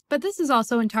factors. But this is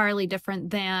also entirely different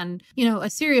than, you know, a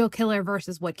serial killer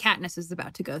versus what Katniss is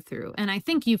about to go through. And I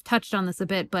think you've touched on this a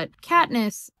bit, but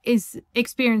Katniss is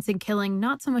experiencing killing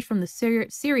not so much from the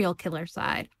serial killer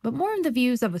side, but more in the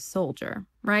views of a soldier,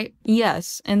 right?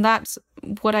 Yes, and that's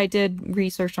what I did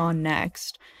research on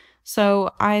next.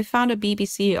 So I found a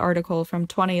BBC article from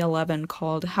 2011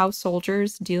 called How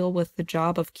Soldiers Deal with the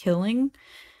Job of Killing.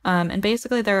 And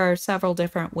basically there are several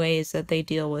different ways that they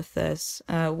deal with this.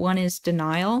 One is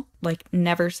denial, like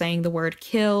never saying the word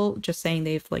kill, just saying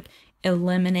they've like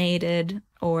eliminated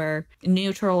or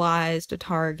neutralized a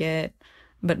target,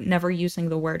 but never using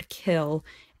the word kill.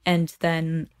 And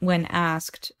then when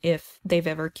asked if they've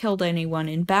ever killed anyone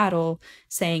in battle,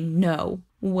 saying no,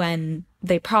 when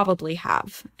they probably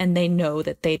have, and they know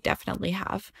that they definitely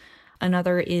have.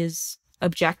 Another is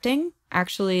objecting.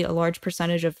 Actually, a large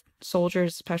percentage of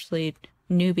soldiers, especially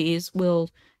newbies, will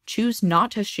choose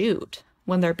not to shoot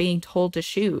when they're being told to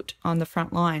shoot on the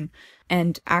front line.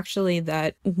 And actually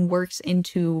that works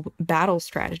into battle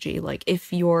strategy. Like,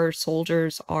 if your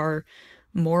soldiers are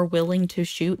more willing to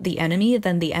shoot the enemy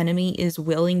than the enemy is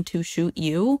willing to shoot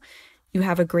you, you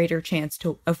have a greater chance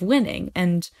of winning.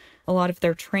 And a lot of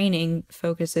their training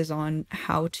focuses on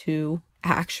how to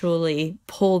actually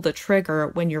pull the trigger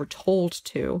when you're told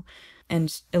to,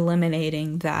 and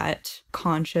eliminating that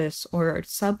conscious or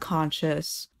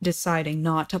subconscious deciding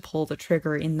not to pull the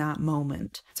trigger in that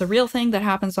moment. It's a real thing that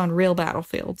happens on real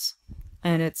battlefields,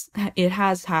 and it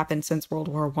has happened since World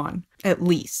War I, at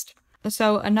least.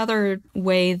 So another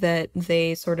way that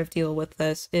they sort of deal with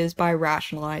this is by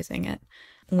rationalizing it.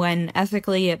 When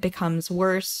ethically it becomes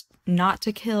worse not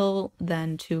to kill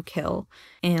than to kill.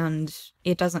 And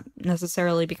it doesn't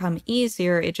necessarily become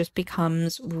easier, it just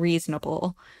becomes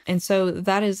reasonable. And so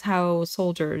that is how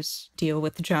soldiers deal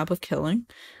with the job of killing.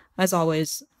 As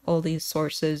always, all these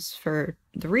sources for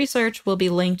the research will be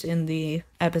linked in the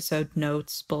episode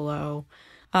notes below.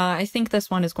 I think this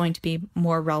one is going to be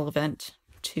more relevant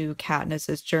to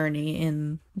Katniss's journey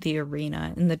in the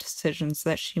arena, in the decisions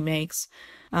that she makes,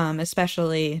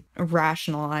 especially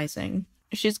rationalizing.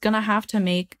 She's gonna have to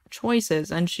make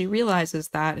choices, and she realizes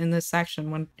that in this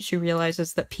section when she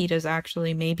realizes that Peeta's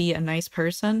actually maybe a nice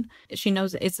person. She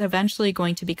knows it's eventually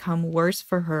going to become worse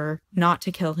for her not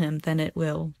to kill him than it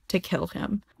will to kill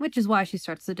him. Which is why she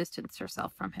starts to distance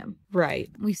herself from him. Right.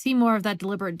 We see more of that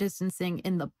deliberate distancing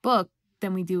in the book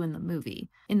than we do in the movie.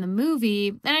 In the movie,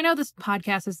 and I know this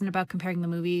podcast isn't about comparing the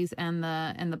movies and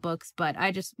the books, but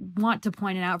I just want to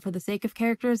point it out for the sake of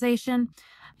characterization.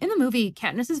 In the movie,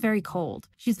 Katniss is very cold.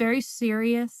 She's very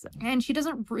serious, and she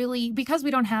doesn't really, because we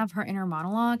don't have her inner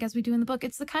monologue as we do in the book,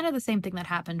 it's the kind of the same thing that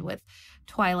happened with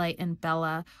Twilight and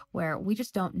Bella, where we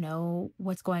just don't know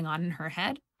what's going on in her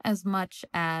head as much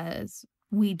as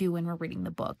we do when we're reading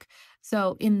the book.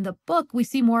 So in the book, we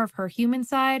see more of her human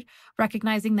side,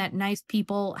 recognizing that nice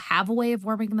people have a way of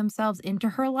worming themselves into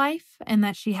her life and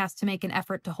that she has to make an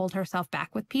effort to hold herself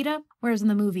back with Peeta. Whereas in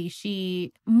the movie,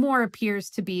 she more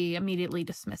appears to be immediately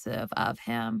dismissive of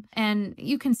him. And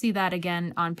you can see that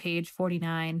again on page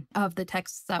 49 of the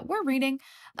texts that we're reading.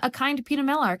 A kind Peeta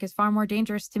Mellark is far more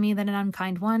dangerous to me than an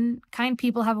unkind one. Kind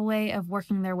people have a way of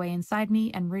working their way inside me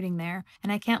and rooting there,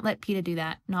 and I can't let Peeta do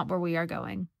that, not where we are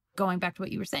going. Going back to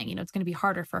what you were saying, it's going to be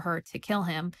harder for her to kill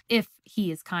him if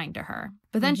he is kind to her.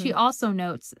 But then she also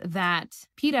notes that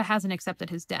Peeta hasn't accepted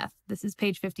his death. This is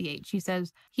page 58. She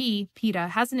says, Peeta,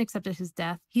 hasn't accepted his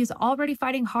death. He is already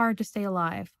fighting hard to stay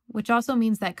alive, which also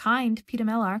means that kind Peeta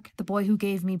Mellark, the boy who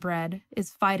gave me bread,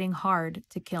 is fighting hard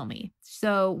to kill me.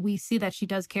 So we see that she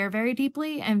does care very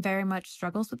deeply and very much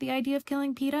struggles with the idea of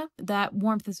killing Peeta. That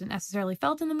warmth isn't necessarily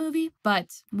felt in the movie, but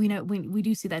we know we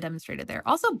do see that demonstrated there.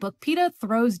 Also, book Peeta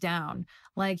throws down.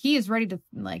 Like, he is ready to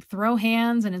throw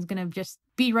hands and is going to just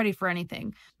be ready for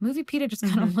anything. Movie Peeta just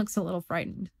kind of looks a little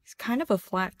frightened. He's kind of a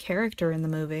flat character in the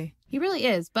movie. He really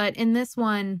is. But in this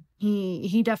one,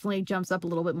 he definitely jumps up a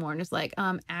little bit more and is like,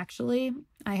 actually,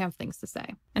 I have things to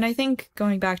say. And I think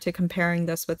going back to comparing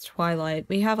this with Twilight,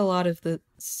 we have a lot of the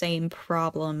same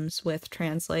problems with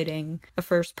translating a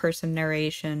first-person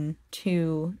narration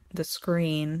to the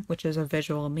screen, which is a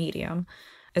visual medium.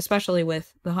 Especially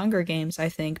with The Hunger Games, I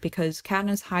think, because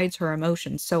Katniss hides her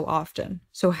emotions so often.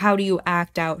 So how do you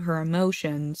act out her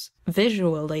emotions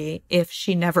visually if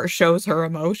she never shows her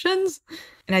emotions?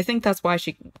 And I think that's why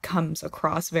she comes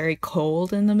across very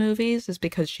cold in the movies, is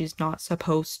because she's not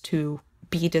supposed to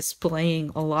be displaying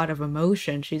a lot of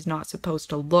emotion. She's not supposed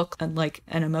to look like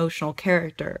an emotional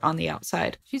character on the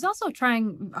outside. She's also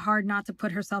trying hard not to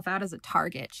put herself out as a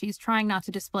target. She's trying not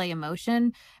to display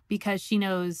emotion because she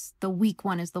knows the weak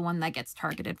one is the one that gets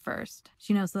targeted first.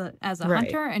 She knows that as a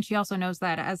hunter, and she also knows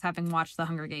that as having watched The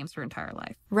Hunger Games her entire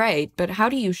life. Right, but how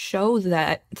do you show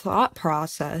that thought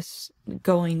process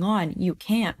going on? You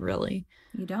can't really.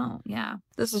 You don't, yeah.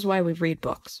 This is why we read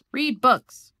books. Read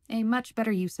books. A much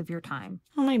better use of your time.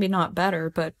 Well, maybe not better,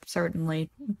 but certainly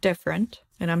different.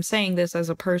 And I'm saying this as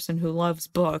a person who loves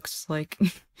books. Like,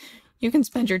 you can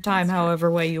spend your time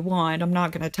however way you want. I'm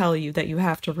not going to tell you that you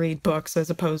have to read books as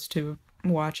opposed to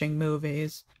watching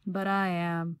movies. But I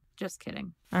am. Just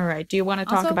kidding. All right. Do you want to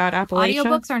talk about Appalachia?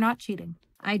 Audiobooks are not cheating.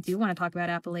 I do want to talk about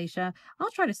Appalachia.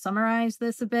 I'll try to summarize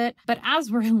this a bit. But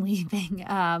as we're leaving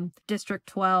District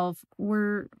 12,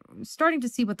 we're starting to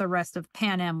see what the rest of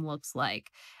Pan Am looks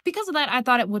like. Because of that, I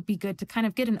thought it would be good to kind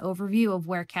of get an overview of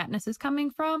where Katniss is coming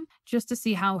from, just to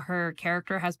see how her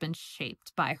character has been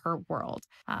shaped by her world.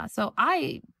 So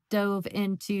I dove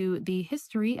into the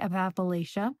history of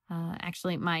Appalachia.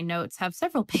 Actually, my notes have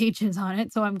several pages on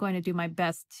it, so I'm going to do my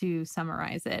best to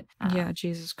summarize it. Yeah,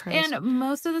 Jesus Christ. And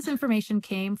most of this information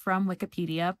came from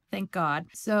Wikipedia, thank God.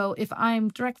 So if I'm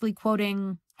directly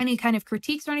quoting any kind of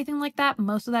critiques or anything like that,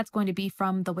 most of that's going to be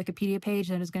from the Wikipedia page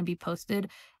that is going to be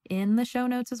posted in the show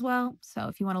notes as well. So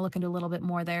if you want to look into a little bit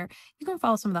more there, you can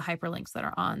follow some of the hyperlinks that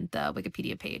are on the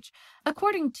Wikipedia page.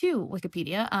 According to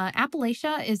Wikipedia,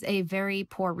 Appalachia is a very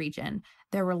poor region.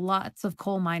 There were lots of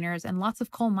coal miners and lots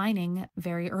of coal mining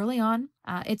very early on.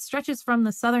 It stretches from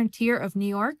the southern tier of New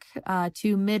York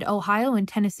to mid-Ohio and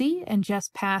Tennessee and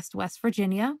just past West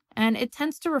Virginia. And it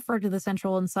tends to refer to the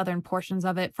central and southern portions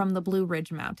of it from the Blue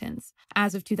Ridge Mountains.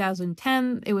 As of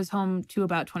 2010, it was home to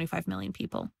about 25 million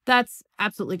people. That's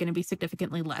absolutely going to be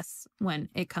significantly less when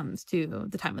it comes to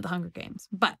the time of the Hunger Games.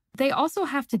 But they also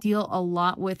have to deal a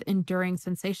lot with enduring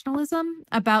sensationalism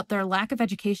about their lack of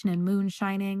education and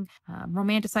moonshining,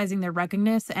 romanticizing their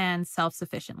ruggedness and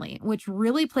self-sufficiently, which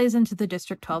really plays into the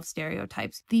District 12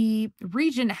 stereotypes. The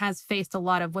region has faced a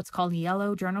lot of what's called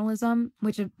yellow journalism,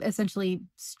 which essentially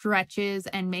stretches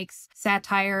and makes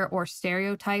satire or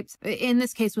stereotypes, in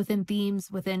this case within themes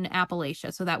within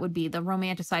Appalachia. So that would be the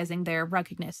romanticizing their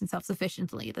ruggedness and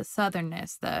self-sufficiency, the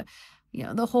southernness,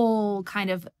 the whole kind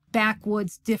of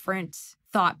backwoods different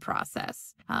thought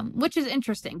process, which is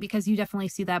interesting because you definitely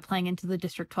see that playing into the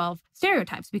District 12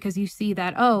 stereotypes, because you see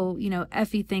that,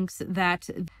 Effie thinks that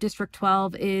District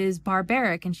 12 is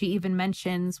barbaric. And she even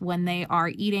mentions when they are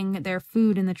eating their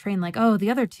food in the train, like, oh,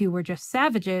 the other two were just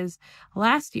savages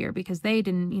last year because they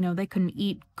didn't, they couldn't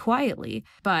eat quietly.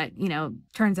 But,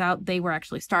 turns out they were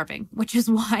actually starving, which is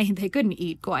why they couldn't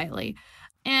eat quietly.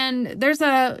 And there's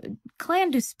a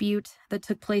clan dispute that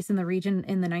took place in the region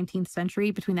in the 19th century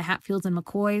between the Hatfields and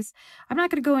McCoys. I'm not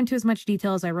going to go into as much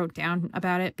detail as I wrote down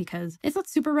about it because it's not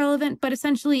super relevant, but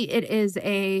essentially it is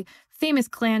a famous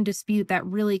clan dispute that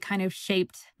really kind of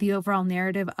shaped the overall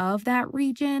narrative of that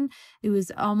region. It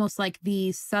was almost like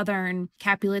the Southern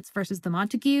Capulets versus the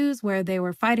Montagues, where they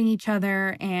were fighting each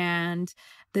other, and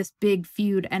this big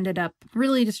feud ended up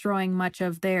really destroying both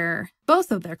of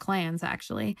their clans,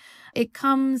 actually. It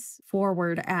comes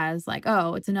forward as like,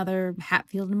 oh, it's another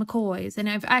Hatfield and McCoys. And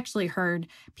I've actually heard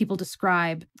people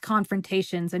describe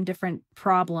confrontations and different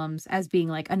problems as being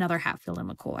like another Hatfield and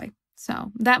McCoy.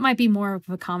 So that might be more of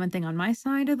a common thing on my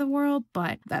side of the world,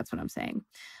 but that's what I'm saying.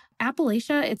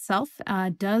 Appalachia itself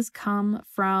does come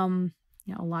from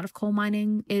a lot of coal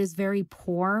mining. It is very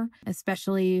poor,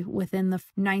 especially within the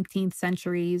 19th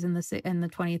centuries and the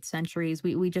 20th centuries.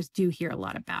 We just do hear a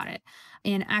lot about it.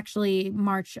 In actually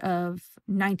March of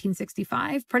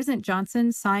 1965, President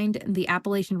Johnson signed the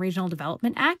Appalachian Regional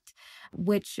Development Act,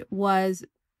 which was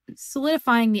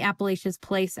solidifying the Appalachia's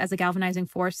place as a galvanizing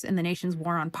force in the nation's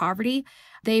war on poverty.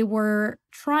 They were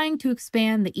trying to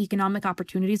expand the economic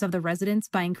opportunities of the residents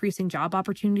by increasing job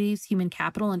opportunities, human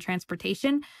capital, and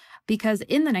transportation. Because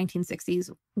in the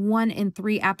 1960s, 1 in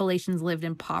 3 Appalachians lived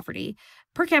in poverty.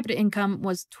 Per capita income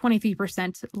was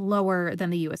 23% lower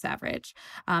than the U.S. average,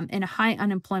 and a high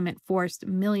unemployment forced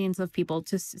millions of people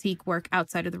to seek work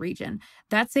outside of the region.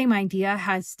 That same idea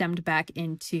has stemmed back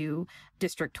into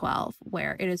District 12,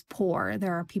 where it is poor.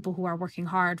 There are people who are working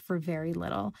hard for very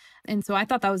little. And so I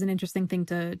thought that was an interesting thing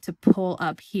to pull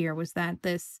up here, was that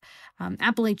this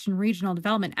Appalachian Regional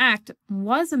Development Act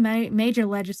was a major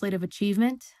legislative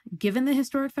achievement, given the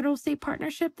historic federal-state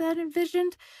partnership that it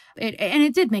envisioned. And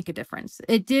it did make a difference.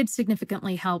 It did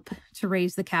significantly help to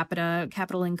raise the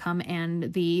capital income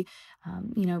and the,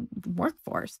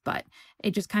 workforce. But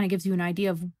it just kind of gives you an idea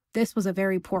of this was a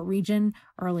very poor region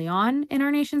early on in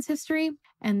our nation's history.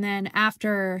 And then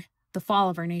after the fall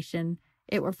of our nation,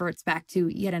 it reverts back to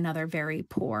yet another very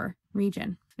poor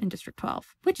region in District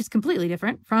 12, which is completely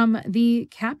different from the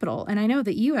capital. And I know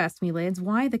that you asked me, Lids,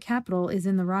 why the capital is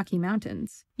in the Rocky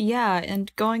Mountains. Yeah,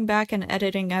 and going back and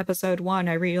editing episode 1,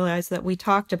 I realized that we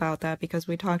talked about that because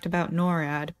we talked about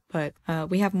NORAD, but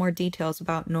we have more details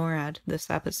about NORAD this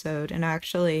episode, and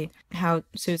actually how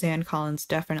Suzanne Collins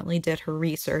definitely did her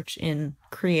research in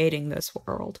creating this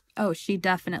world. Oh, she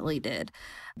definitely did.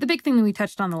 The big thing that we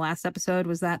touched on the last episode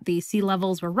was that the sea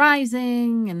levels were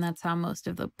rising, and that's how most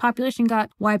of the population population got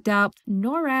wiped out.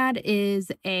 NORAD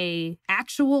is a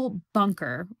actual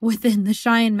bunker within the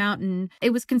Cheyenne Mountain.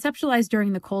 It was conceptualized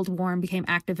during the Cold War and became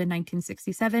active in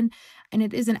 1967, and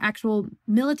it is an actual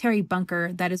military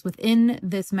bunker that is within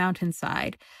this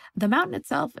mountainside. The mountain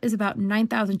itself is about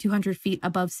 9,200 feet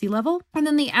above sea level, and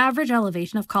then the average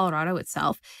elevation of Colorado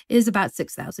itself is about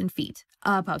 6,000 feet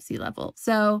above sea level.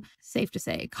 So, safe to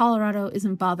say, Colorado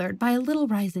isn't bothered by little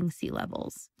rising sea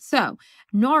levels. So,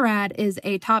 NORAD is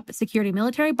a top security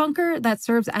military bunker that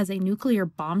serves as a nuclear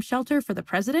bomb shelter for the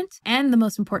president and the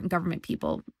most important government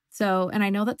people. So, and I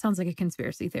know that sounds like a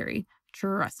conspiracy theory.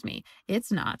 Trust me,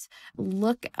 it's not.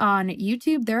 Look on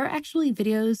YouTube. There are actually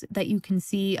videos that you can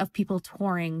see of people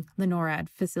touring the NORAD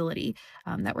facility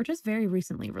that were just very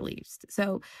recently released.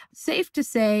 So safe to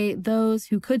say those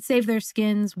who could save their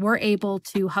skins were able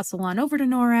to hustle on over to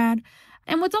NORAD.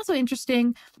 And what's also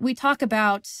interesting, we talk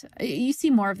about, you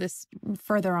see more of this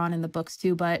further on in the books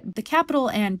too, but the Capitol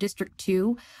and District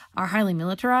 2 are highly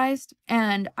militarized.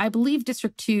 And I believe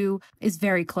District 2 is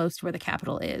very close to where the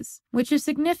Capitol is, which is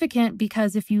significant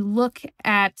because if you look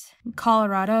at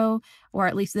Colorado, or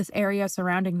at least this area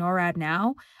surrounding NORAD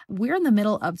now, we're in the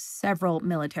middle of several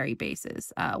military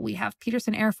bases. We have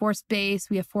Peterson Air Force Base,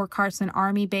 we have Fort Carson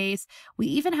Army Base, we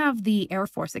even have the Air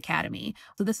Force Academy.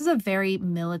 So this is a very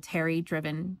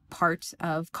military-driven part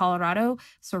of Colorado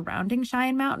surrounding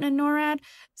Cheyenne Mountain and NORAD.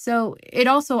 So it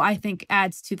also, I think,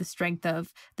 adds to the strength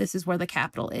of this is where the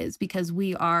Capitol is because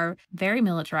we are very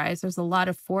militarized. There's a lot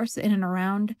of force in and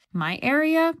around my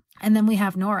area. And then we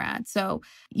have NORAD. So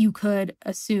you could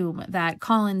assume that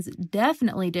Collins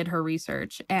definitely did her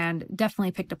research and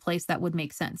definitely picked a place that would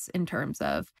make sense in terms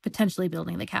of potentially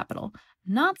building the Capitol.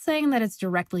 Not saying that it's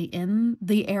directly in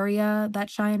the area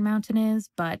that Cheyenne Mountain is,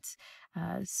 but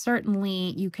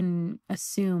certainly you can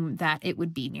assume that it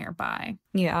would be nearby.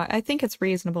 Yeah, I think it's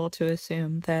reasonable to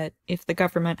assume that if the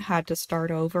government had to start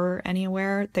over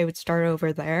anywhere, they would start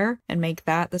over there and make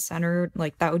that the center,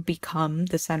 like that would become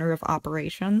the center of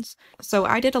operations. So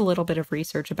I did a little bit of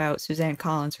research about Suzanne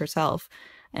Collins herself.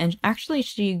 And actually,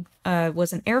 she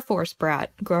was an Air Force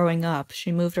brat growing up.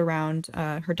 She moved around.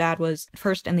 Her dad was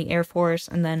first in the Air Force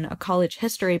and then a college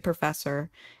history professor.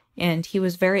 And he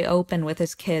was very open with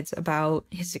his kids about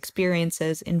his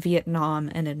experiences in Vietnam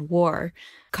and in war.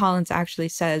 Collins actually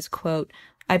says, quote,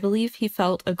 "I believe he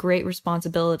felt a great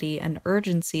responsibility and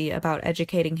urgency about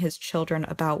educating his children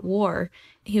about war.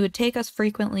 He would take us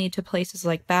frequently to places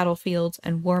like battlefields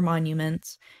and war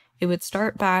monuments. It would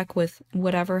start back with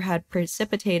whatever had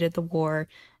precipitated the war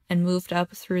and moved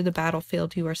up through the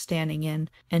battlefield you are standing in,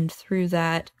 and through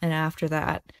that and after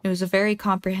that. It was a very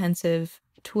comprehensive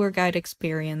tour guide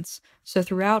experience. So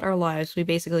throughout our lives, we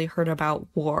basically heard about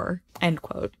war," end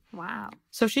quote. Wow.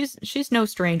 So she's no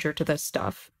stranger to this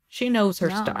stuff. She knows her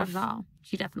No, stuff. not at all.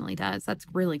 She definitely does. That's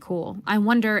really cool. I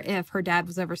wonder if her dad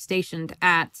was ever stationed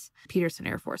at Peterson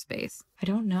Air Force Base. I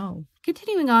don't know.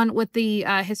 Continuing on with the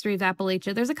history of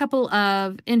Appalachia, there's a couple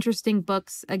of interesting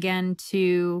books, again,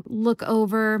 to look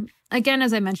over. Again,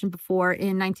 as I mentioned before,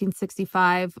 in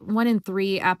 1965, 1 in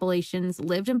 3 Appalachians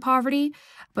lived in poverty.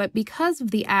 But because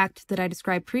of the act that I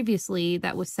described previously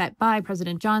that was set by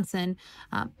President Johnson,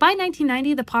 by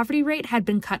 1990, the poverty rate had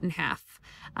been cut in half.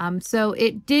 So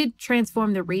it did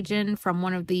transform the region from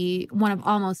one of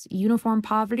almost uniform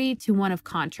poverty to one of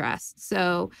contrast.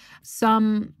 So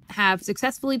some have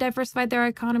successfully diversified their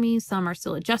economies, some are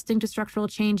still adjusting to structural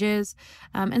changes,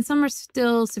 and some are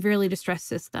still severely distressed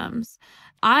systems.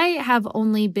 I have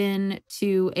only been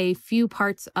to a few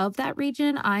parts of that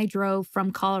region. I drove from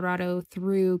Colorado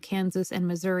through Kansas and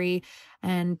Missouri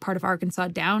and part of Arkansas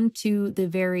down to the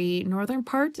very northern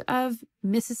part of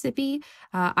Mississippi.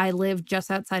 I live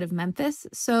just outside of Memphis.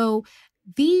 So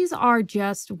these are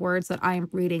just words that I am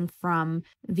reading from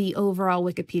the overall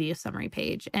Wikipedia summary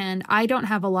page. And I don't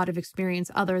have a lot of experience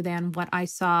other than what I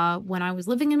saw when I was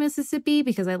living in Mississippi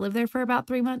because I lived there for about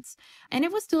 3 months. And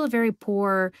it was still a very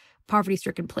poor,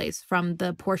 poverty-stricken place from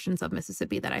the portions of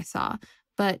Mississippi that I saw.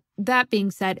 But that being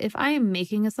said, if I am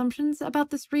making assumptions about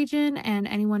this region and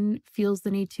anyone feels the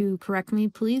need to correct me,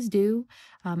 please do.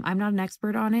 I'm not an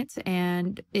expert on it.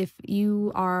 And if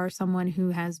you are someone who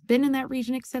has been in that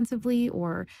region extensively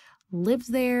or lives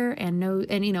there and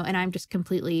I'm just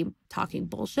completely talking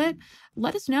bullshit,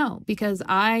 let us know because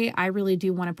I really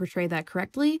do want to portray that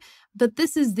correctly. But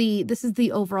this is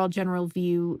the overall general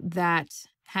view that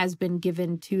has been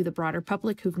given to the broader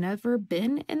public who've never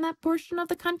been in that portion of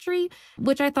the country,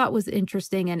 which I thought was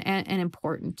interesting and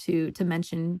important to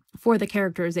mention for the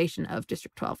characterization of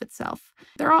District 12 itself.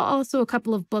 There are also a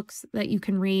couple of books that you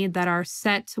can read that are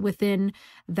set within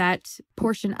that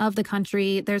portion of the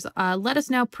country. There's Let Us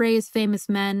Now Praise Famous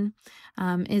Men,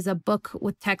 is a book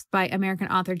with text by American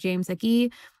author James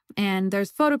Agee. And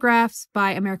there's photographs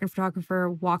by American photographer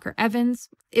Walker Evans.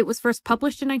 It was first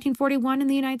published in 1941 in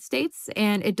the United States,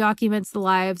 and it documents the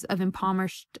lives of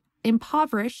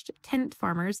impoverished tenant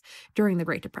farmers during the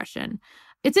Great Depression.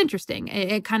 It's interesting.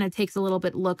 It kind of takes a little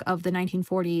bit look of the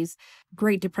 1940s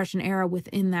Great Depression era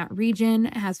within that region.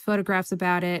 It has photographs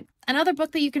about it. Another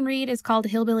book that you can read is called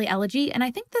Hillbilly Elegy. And I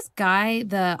think this guy,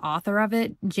 the author of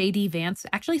it, J.D. Vance,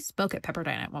 actually spoke at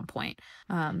Pepperdine at one point.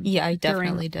 Yeah, I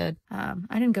definitely did. I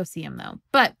didn't go see him, though.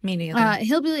 But me neither.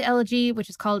 Hillbilly Elegy, which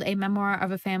is called A Memoir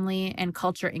of a Family and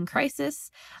Culture in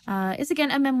Crisis, is again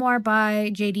a memoir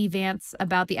by J.D. Vance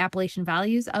about the Appalachian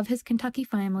values of his Kentucky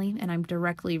family. And I'm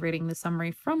directly reading the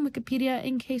summary from Wikipedia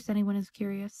in case anyone is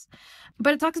curious.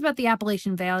 But it talks about the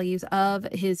Appalachian values of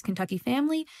his Kentucky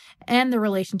family and the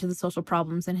relation to the social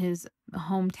problems in his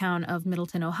hometown of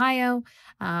Middleton, Ohio,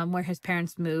 where his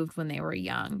parents moved when they were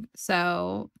young.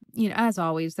 So, as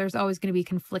always, there's always going to be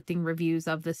conflicting reviews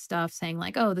of this stuff saying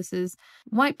like, oh, this is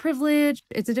white privilege.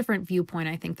 It's a different viewpoint,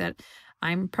 I think, that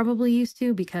I'm probably used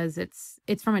to because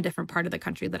it's from a different part of the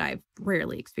country that I've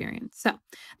rarely experienced. So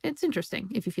it's interesting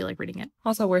if you feel like reading it.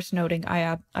 Also worth noting,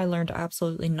 I learned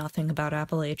absolutely nothing about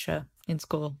Appalachia in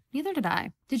school. Neither did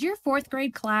I. Did your fourth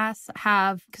grade class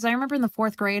have, because I remember in the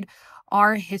fourth grade,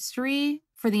 our history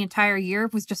for the entire year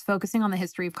was just focusing on the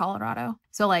history of Colorado.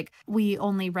 So like we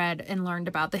only read and learned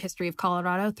about the history of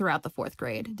Colorado throughout the fourth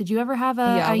grade. Did you ever have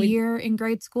a year in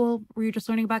grade school where you're just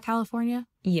learning about California?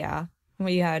 Yeah.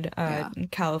 We had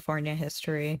California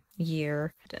history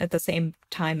year at the same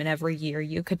time, and every year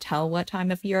you could tell what time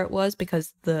of year it was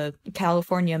because the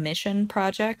California mission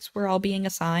projects were all being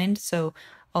assigned. So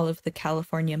all of the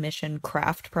California mission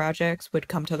craft projects would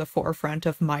come to the forefront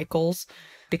of Michael's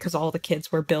because all the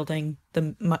kids were building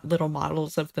the little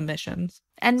models of the missions.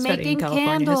 And making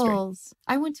candles. History.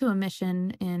 I went to a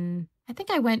mission I think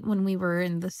I went when we were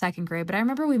in the second grade, but I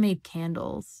remember we made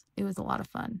candles. It was a lot of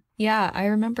fun. Yeah, I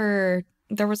remember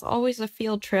there was always a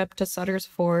field trip to Sutter's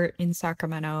Fort in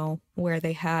Sacramento where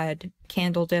they had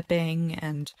candle dipping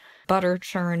and butter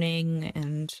churning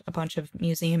and a bunch of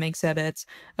museum exhibits.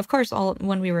 Of course,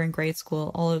 when we were in grade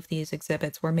school, all of these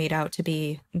exhibits were made out to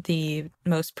be the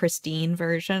most pristine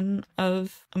version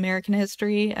of American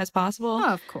history as possible.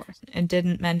 Oh, of course. And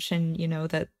didn't mention,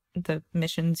 that the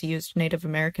missions used Native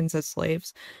Americans as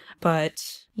slaves.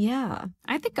 But yeah,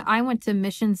 I think I went to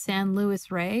Mission San Luis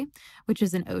Rey, which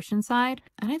is in Oceanside,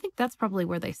 and I think that's probably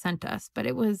where they sent us. But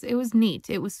it was neat.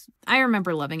 I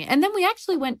remember loving it. And then we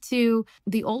actually went to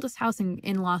the oldest house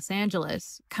in Los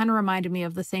Angeles. Kind of reminded me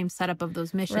of the same setup of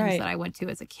those missions that I went to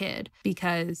as a kid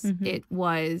because it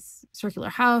was circular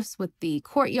house with the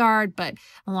courtyard, but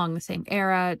along the same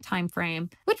era time frame,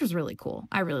 which was really cool.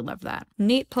 I really loved that.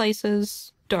 Neat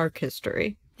places. Dark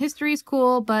history. History is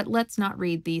cool, but let's not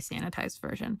read the sanitized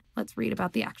version. Let's read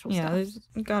about the actual stuff. Yeah,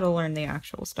 you gotta learn the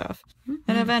actual stuff.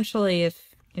 And eventually,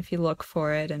 if you look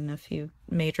for it and if you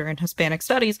major in Hispanic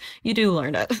studies, you do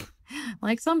learn it.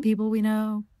 Like some people we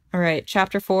know. All right,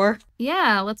 chapter 4.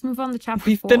 Yeah, let's move on to chapter 4.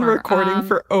 We've been recording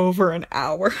for over an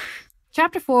hour.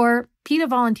 Chapter 4, Peeta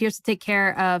volunteers to take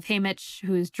care of Haymitch,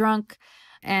 who's drunk.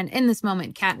 And in this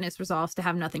moment, Katniss resolves to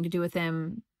have nothing to do with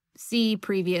him. See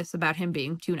previous about him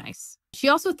being too nice. She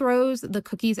also throws the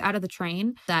cookies out of the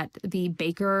train that the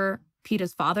baker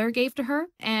Peeta's father gave to her,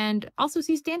 and also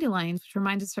sees dandelions, which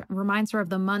reminds her of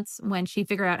the months when she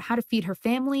figured out how to feed her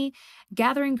family,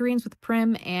 gathering greens with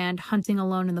Prim, and hunting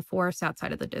alone in the forest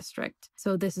outside of the district.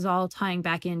 So this is all tying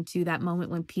back into that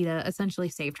moment when Peeta essentially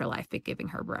saved her life by giving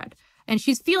her bread. And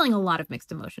she's feeling a lot of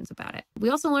mixed emotions about it.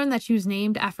 We also learned that she was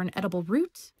named after an edible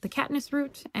root, the Katniss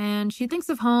root, and she thinks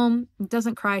of home,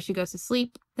 doesn't cry, she goes to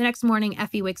sleep. The next morning,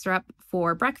 Effie wakes her up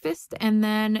for breakfast, and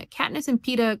then Katniss and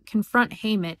Peeta confront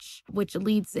Haymitch, which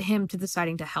leads him to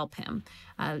deciding to help him.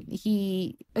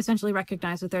 He essentially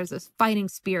recognized that there's this fighting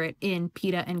spirit in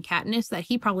Peeta and Katniss that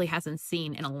he probably hasn't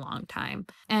seen in a long time.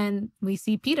 And we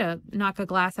see Peeta knock a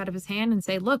glass out of his hand and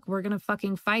say, look, we're going to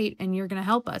fucking fight and you're going to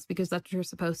help us because that's what you're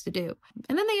supposed to do.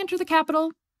 And then they enter the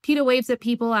Capitol. Peeta waves at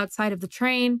people outside of the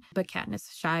train, but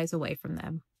Katniss shies away from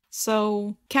them.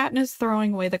 So Katniss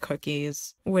throwing away the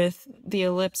cookies with the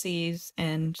ellipses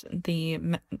and the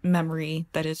memory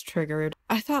that is triggered.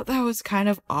 I thought that was kind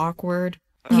of awkward.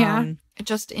 Yeah.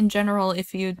 Just in general,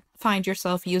 if you find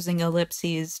yourself using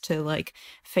ellipses to like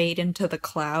fade into the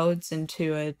clouds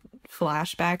into a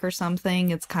flashback or something,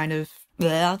 it's kind of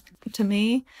bleh to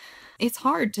me. It's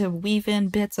hard to weave in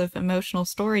bits of emotional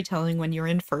storytelling when you're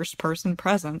in first person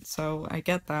present, so I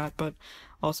get that, but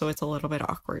also it's a little bit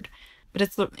awkward. But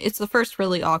it's the first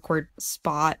really awkward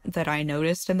spot that I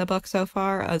noticed in the book so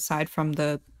far, aside from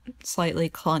the slightly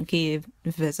clunky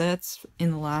visits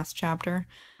in the last chapter.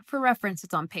 For reference,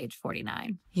 it's on page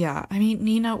 49. Yeah, I mean,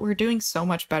 Nina, we're doing so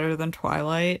much better than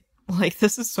Twilight. Like,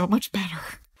 this is so much better.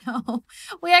 No,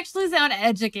 we actually sound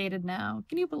educated now.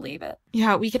 Can you believe it?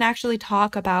 Yeah, we can actually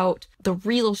talk about the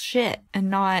real shit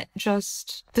and not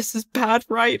just, this is bad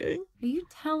writing. Are you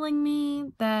telling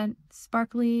me that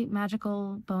sparkly,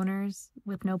 magical boners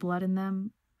with no blood in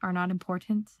them are not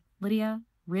important? Lydia,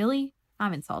 really?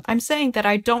 I'm insulted. I'm saying that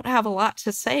I don't have a lot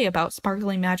to say about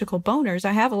sparkling magical boners.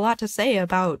 I have a lot to say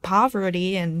about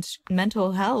poverty and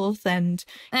mental health and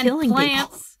killing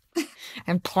plants. people.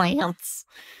 And plants.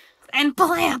 And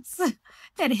plants.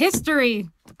 And history.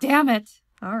 Damn it.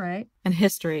 All right. And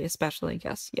history, especially.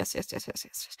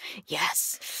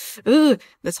 Yes. Ooh,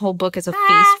 this whole book is a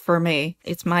feast for me.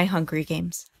 It's my Hungry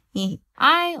Games.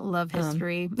 I love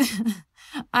history.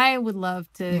 I would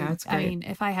love to. Yeah, it's great. I mean,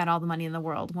 if I had all the money in the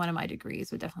world, one of my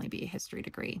degrees would definitely be a history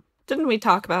degree. Didn't we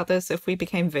talk about this? If we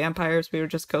became vampires, we would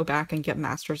just go back and get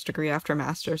master's degree after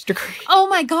master's degree. Oh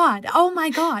my God.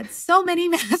 So many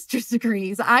master's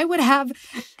degrees. I would have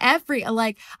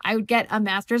I would get a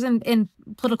master's in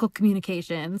political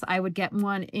communications. I would get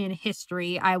one in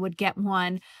history. I would get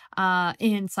one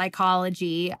in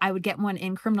psychology. I would get one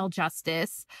in criminal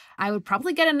justice. I would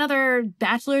probably get another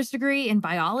bachelor's degree in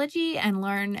biology and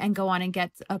learn and go on and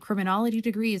get a criminology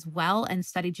degree as well and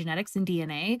study genetics and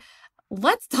DNA.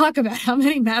 Let's talk about how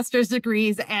many master's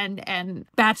degrees and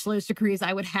bachelor's degrees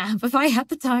I would have if I had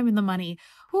the time and the money.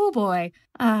 Oh boy.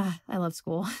 I love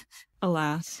school.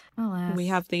 Alas. We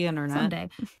have the internet. Someday.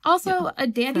 Also, a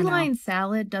dandelion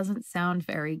salad doesn't sound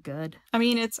very good. I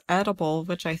mean, it's edible,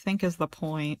 which I think is the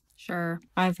point. Sure.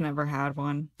 I've never had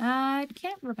one. I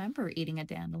can't remember eating a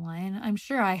dandelion. I'm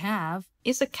sure I have.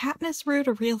 Is a Katniss root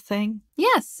a real thing?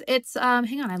 Yes. It's,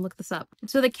 hang on, I looked this up.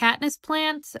 So the Katniss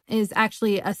plant is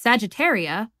actually a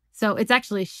Sagittaria. So it's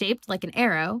actually shaped like an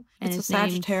arrow. And it's a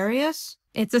Sagittarius?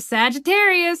 It's a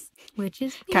Sagittarius, which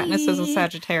is me. Katniss is a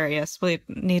Sagittarius. We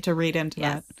need to read into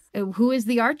that. Who is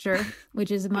the archer,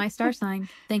 which is my star sign.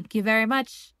 Thank you very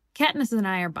much. Katniss and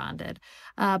I are bonded.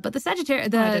 But the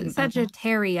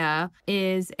Sagittaria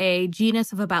is a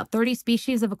genus of about 30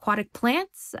 species of aquatic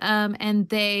plants, and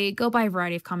they go by a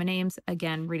variety of common names.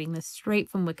 Again, reading this straight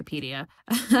from Wikipedia.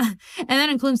 And that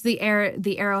includes the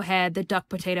arrowhead, the duck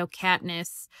potato,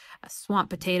 Katniss, swamp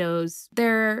potatoes.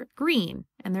 They're green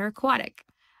and they're aquatic.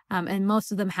 And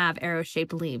most of them have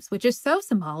arrow-shaped leaves, which is so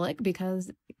symbolic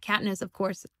because Katniss, of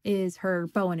course, is her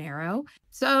bow and arrow.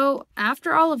 So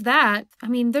after all of that, I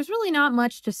mean, there's really not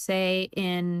much to say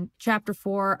in chapter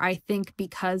 4, I think,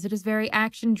 because it is very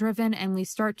action-driven and we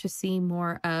start to see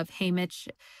more of Haymitch.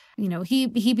 You know, he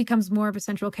becomes more of a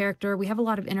central character. We have a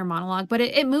lot of inner monologue, but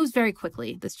it moves very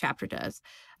quickly. This chapter does.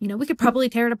 You know, we could probably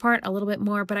tear it apart a little bit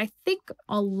more, but I think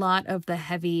a lot of the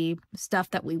heavy stuff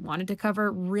that we wanted to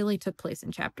cover really took place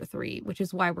in chapter 3, which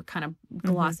is why we're kind of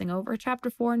glossing over chapter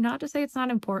 4. Not to say it's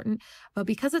not important, but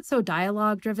because it's so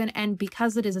dialogue driven and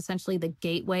because it is essentially the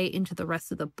gateway into the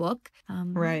rest of the book,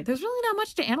 right. There's really not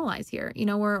much to analyze here. You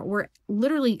know, we're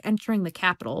literally entering the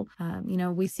capital. You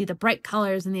know, we see the bright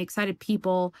colors and the excited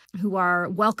people who are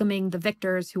welcoming the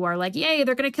victors, who are like, yay,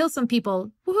 they're going to kill some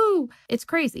people. Woohoo! It's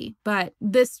crazy. But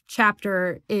this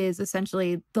chapter is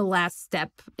essentially the last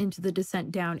step into the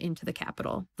descent down into the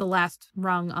capital, the last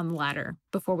rung on the ladder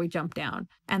before we jump down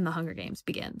and the Hunger Games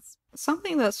begins.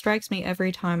 Something that strikes me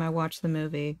every time I watch the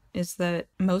movie is that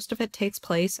most of it takes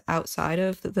place outside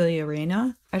of the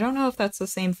arena. I don't know if that's the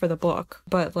same for the book,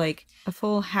 but like a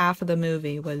full half of the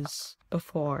movie was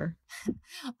before.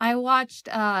 I watched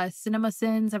Cinema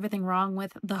Sins, Everything Wrong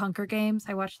with the Hunger Games.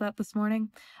 I watched that this morning.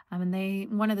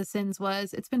 And one of the sins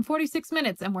was, it's been 46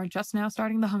 minutes and we're just now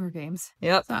starting the Hunger Games.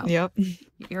 Yep. So, yep.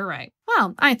 You're right.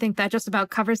 Well, I think that just about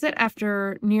covers it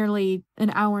after nearly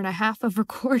an hour and a half of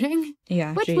recording.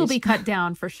 Yeah. Which will be cut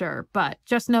down for sure. But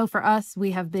just know for us,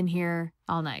 we have been here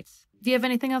all night. Do you have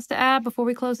anything else to add before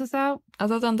we close this out?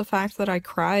 Other than the fact that I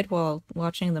cried while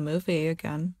watching the movie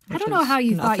again. I don't know how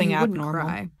you thought you wouldn't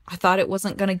cry. I thought it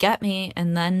wasn't going to get me,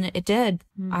 and then it did.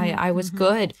 I was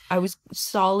good. I was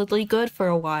solidly good for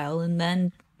a while, and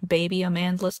then baby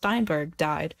Amanda Steinberg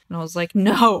died. And I was like,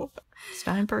 no.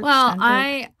 Steinberg.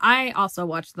 I also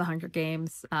watched The Hunger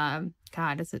Games.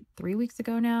 God, is it 3 weeks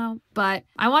ago now? But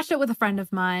I watched it with a friend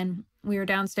of mine. We were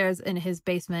downstairs in his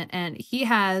basement, and he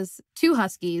has 2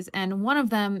 huskies, and one of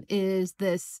them is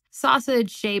this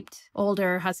sausage-shaped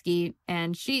older husky,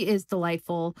 and she is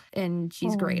delightful, and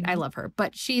she's great. I love her.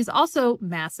 But she's also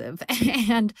massive.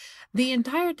 And the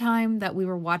entire time that we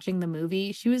were watching the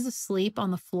movie, she was asleep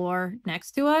on the floor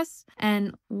next to us.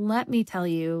 And let me tell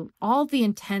you, all the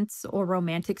intense or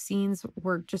romantic scenes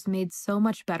were just made so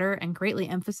much better and greatly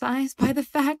emphasized by the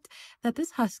fact that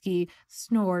this husky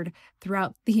snored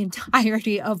throughout the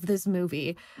entirety of this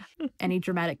movie. Any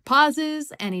dramatic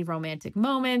pauses, any romantic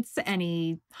moments,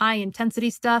 any high intensity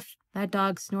stuff, that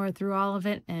dog snored through all of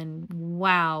it, and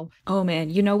wow. Oh man,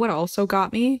 you know what also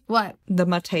got me? What? The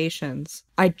mutations.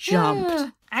 I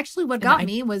jumped. Actually, what got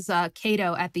me was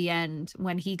Kato at the end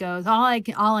when he goes, all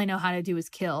I know how to do is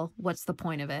kill. What's the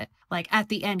point of it? Like, at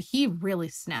the end, he really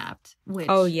snapped. Which,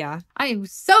 oh, yeah. I am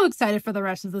so excited for the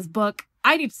rest of this book.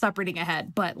 I need to stop reading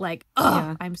ahead, but like,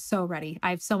 I'm so ready. I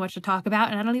have so much to talk about,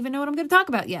 and I don't even know what I'm going to talk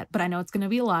about yet, but I know it's going to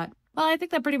be a lot. Well, I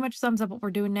think that pretty much sums up what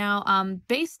we're doing now.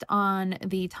 Based on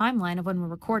the timeline of when we're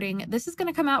recording, this is going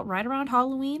to come out right around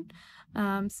Halloween.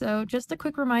 So just a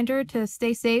quick reminder to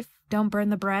stay safe, don't burn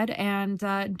the bread, and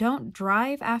don't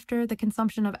drive after the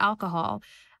consumption of alcohol.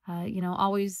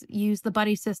 Always use the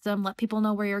buddy system, let people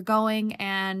know where you're going,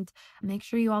 and make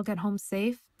sure you all get home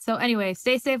safe. So anyway,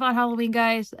 stay safe on Halloween,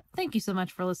 guys. Thank you so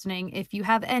much for listening. If you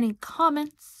have any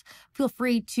comments, feel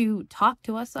free to talk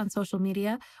to us on social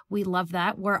media. We love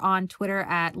that. We're on Twitter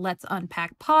at Let's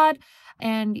Unpack Pod,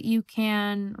 and you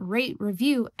can rate,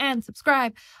 review, and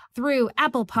subscribe through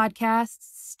Apple Podcasts,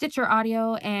 Stitcher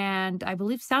Audio, and I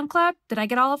believe SoundCloud. Did I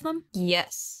get all of them?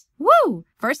 Yes. Woo!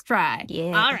 First try.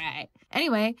 Yeah. All right.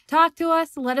 Anyway, talk to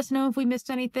us. Let us know if we missed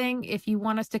anything. If you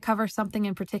want us to cover something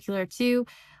in particular too,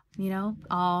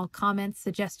 all comments,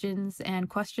 suggestions, and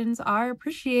questions are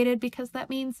appreciated because that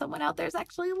means someone out there is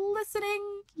actually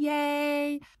listening.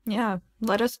 Yay. Yeah.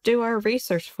 Let us do our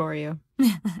research for you.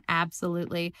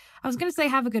 Absolutely. I was going to say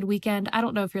have a good weekend. I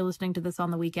don't know if you're listening to this on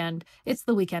the weekend. It's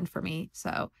the weekend for me.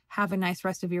 So have a nice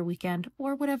rest of your weekend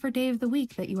or whatever day of the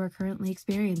week that you are currently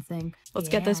experiencing. Let's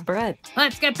get this bread.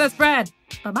 Let's get this bread.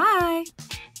 Bye-bye.